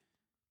 right?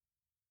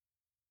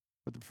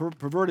 But the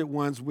perverted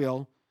ones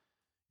will.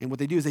 And what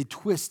they do is they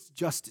twist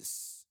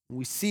justice. And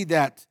we see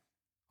that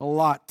a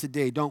lot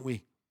today, don't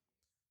we?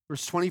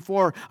 Verse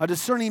 24, a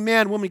discerning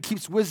man, woman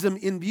keeps wisdom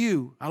in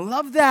view. I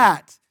love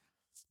that.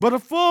 But a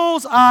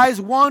fool's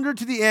eyes wander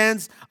to the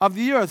ends of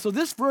the earth. So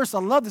this verse, I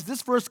love this.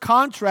 This verse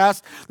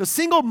contrasts the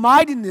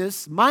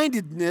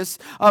single-mindedness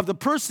of the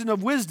person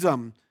of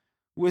wisdom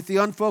with the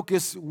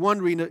unfocused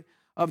wandering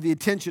of the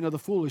attention of the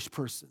foolish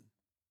person.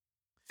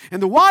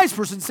 And the wise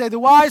person, the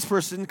wise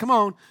person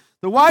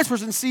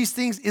sees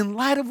things in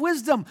light of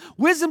wisdom.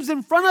 Wisdom's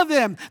in front of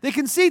them. They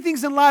can see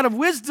things in light of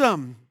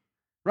wisdom,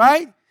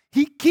 right?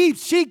 She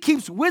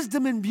keeps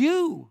wisdom in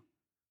view.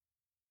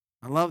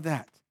 I love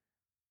that.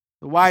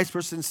 The wise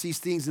person sees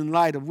things in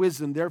light of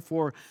wisdom.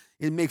 Therefore,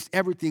 it makes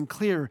everything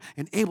clear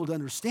and able to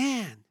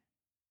understand.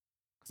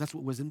 Because that's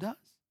what wisdom does.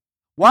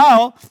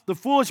 While the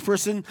foolish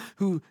person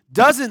who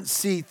doesn't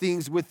see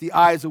things with the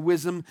eyes of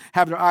wisdom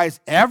have their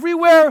eyes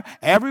everywhere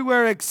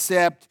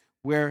except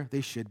where they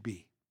should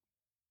be.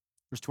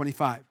 Verse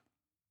 25.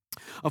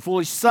 A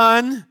foolish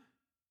son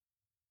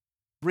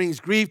brings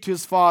grief to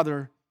his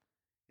father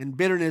and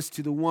bitterness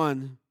to the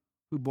one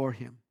who bore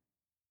him.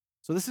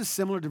 So this is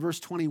similar to verse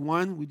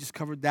 21. We just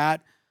covered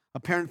that. A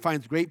parent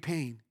finds great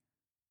pain,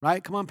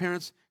 right? Come on,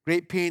 parents.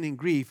 Great pain and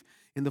grief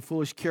in the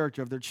foolish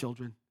character of their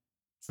children.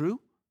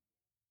 True?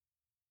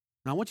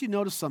 Now, I want you to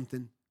notice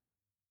something.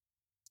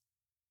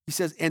 He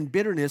says, and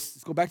bitterness,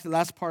 let's go back to the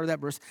last part of that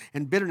verse,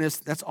 and bitterness,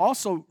 that's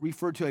also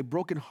referred to a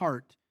broken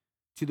heart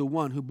to the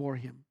one who bore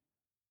him.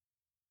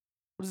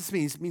 What does this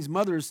mean? It means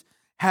mothers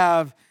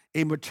have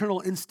a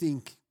maternal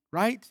instinct,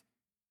 right?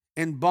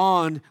 And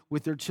bond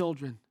with their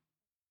children.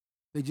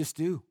 They just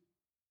do.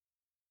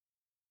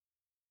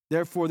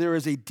 Therefore, there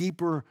is a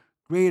deeper,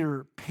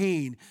 greater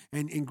pain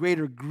and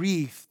greater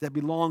grief that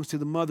belongs to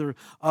the mother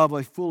of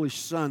a foolish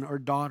son or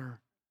daughter.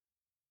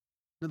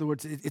 In other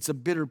words, it's a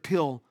bitter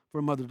pill for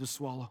a mother to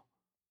swallow.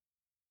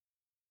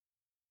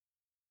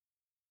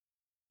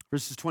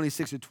 Verses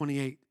 26 to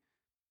 28.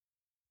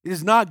 It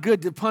is not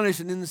good to punish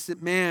an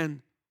innocent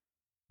man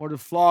or to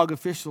flog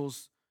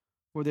officials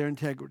for their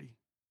integrity.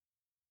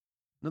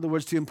 In other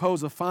words, to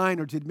impose a fine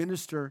or to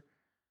administer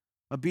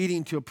a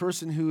beating to a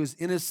person who is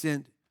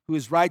innocent, who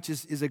is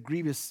righteous, is a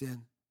grievous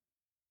sin.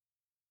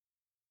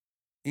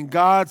 In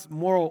God's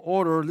moral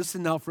order,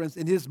 listen now, friends,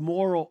 in his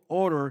moral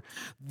order,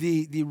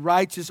 the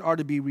righteous are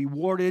to be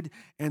rewarded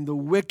and the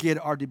wicked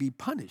are to be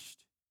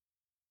punished.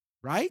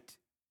 Right?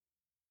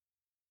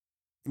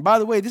 And by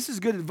the way, this is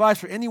good advice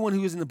for anyone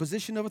who is in a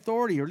position of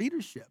authority or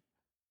leadership.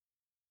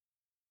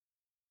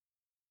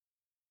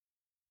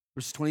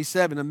 Verse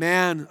 27, a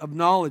man of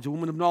knowledge, a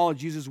woman of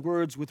knowledge uses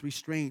words with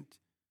restraint.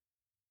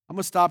 I'm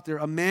going to stop there.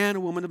 A man, a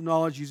woman of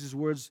knowledge uses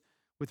words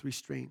with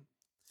restraint.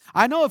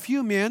 I know a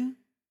few men,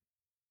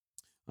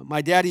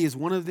 my daddy is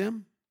one of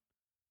them,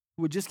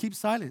 who would just keep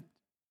silent.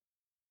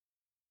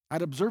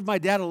 I'd observe my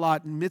dad a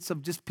lot in the midst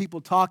of just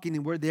people talking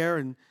and we're there,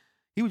 and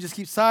he would just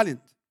keep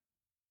silent.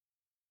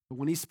 But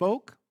when he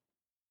spoke,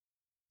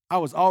 I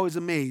was always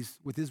amazed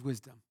with his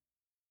wisdom.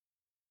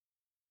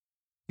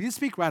 He didn't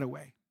speak right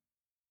away.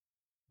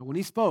 But when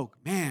he spoke,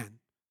 man,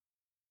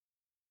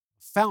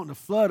 a fountain, a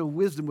flood of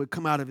wisdom would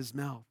come out of his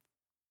mouth.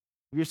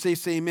 If you're safe,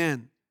 say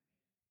amen.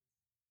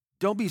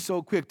 Don't be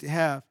so quick to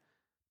have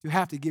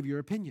to give your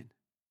opinion.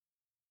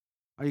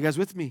 Are you guys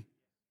with me?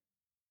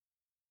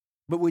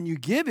 But when you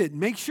give it,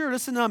 make sure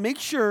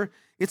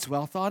it's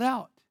well thought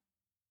out.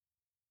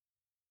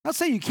 Not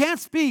saying you can't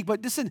speak,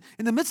 but listen,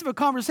 in the midst of a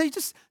conversation,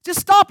 just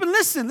stop and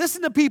listen.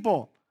 Listen to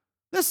people.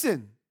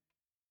 Listen.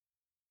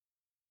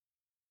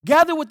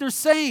 Gather what they're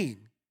saying.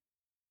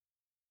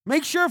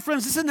 Make sure,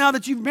 friends, listen now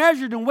that you've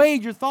measured and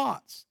weighed your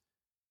thoughts.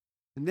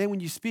 And then when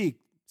you speak.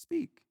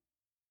 It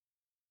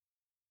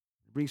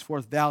brings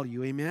forth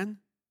value, amen?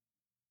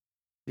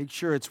 Make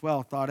sure it's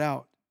well thought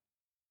out.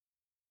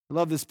 I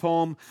love this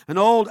poem. An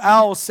old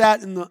owl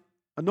sat in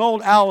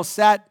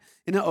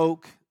an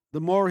oak. The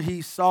more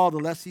he saw, the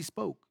less he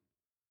spoke.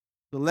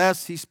 The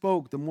less he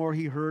spoke, the more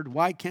he heard.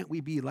 Why can't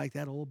we be like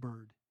that old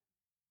bird?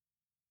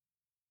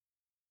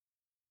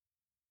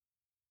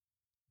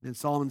 Then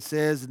Solomon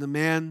says, and the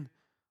man,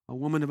 a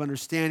woman of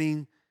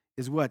understanding,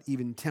 is what?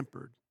 Even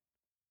tempered.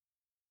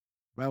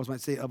 The Bible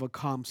might say, of a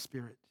calm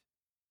spirit.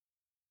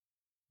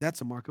 That's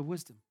a mark of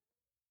wisdom.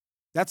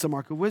 That's a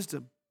mark of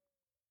wisdom.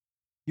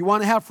 You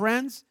want to have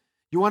friends?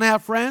 You want to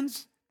have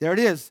friends? There it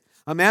is.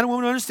 A man and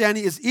woman of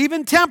understanding is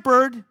even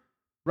tempered,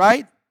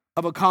 right?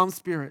 Of a calm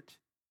spirit.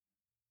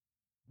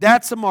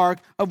 That's a mark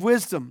of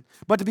wisdom.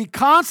 But to be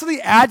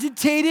constantly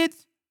agitated,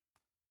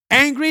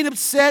 angry, and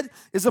upset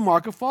is a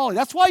mark of folly.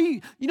 That's why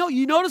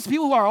you notice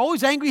people who are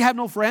always angry have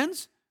no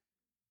friends.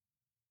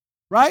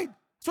 Right?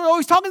 So they're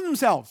always talking to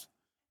themselves.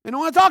 They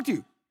don't want to talk to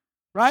you.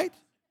 Right?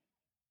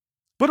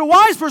 But a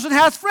wise person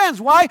has friends.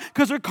 Why?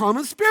 Because they're calm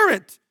in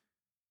spirit.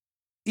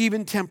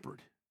 Even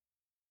tempered.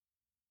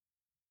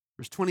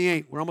 Verse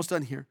 28, we're almost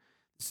done here.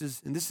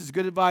 This is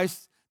good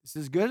advice. This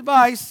is good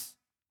advice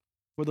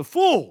for the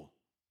fool.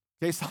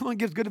 Okay, Solomon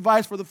gives good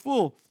advice for the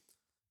fool.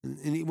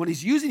 And when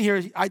he's using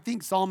here, I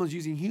think Solomon's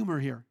using humor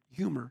here.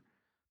 Humor.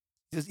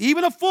 He says,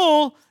 even a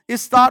fool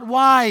is thought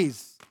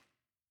wise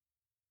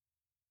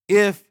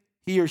if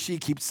he or she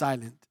keeps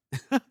silent.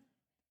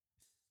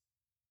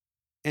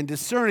 And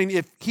discerning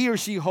if he or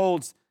she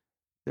holds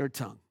their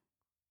tongue.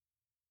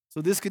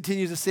 So this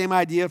continues the same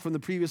idea from the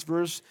previous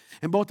verse.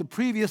 And both the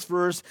previous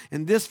verse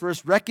and this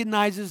verse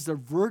recognizes the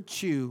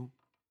virtue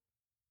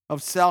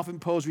of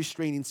self-imposed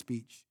restraining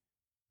speech.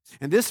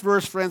 And this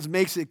verse, friends,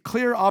 makes a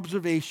clear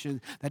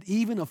observation that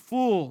even the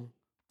fool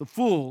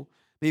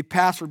may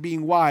pass for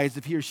being wise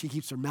if he or she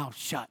keeps their mouth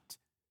shut.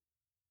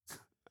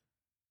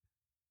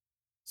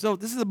 So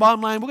this is the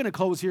bottom line. We're going to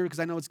close here because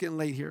I know it's getting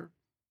late here.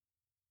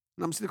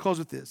 And I'm just going to close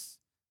with this.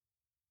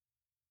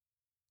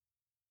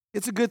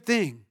 It's a good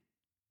thing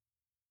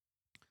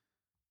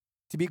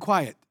to be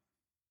quiet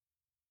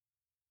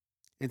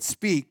and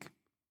speak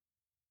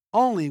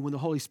only when the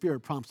Holy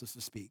Spirit prompts us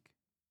to speak.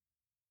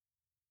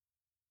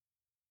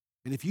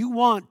 And if you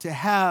want to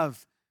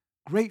have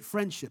great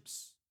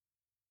friendships,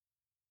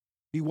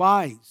 be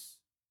wise,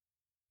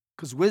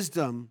 because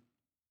wisdom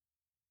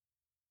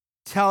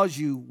tells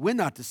you when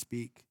not to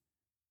speak.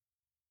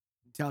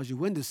 It tells you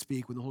when to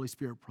speak when the Holy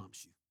Spirit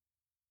prompts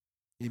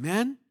you.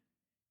 Amen?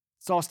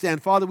 Let's all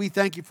stand. Father, we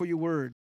thank you for your word.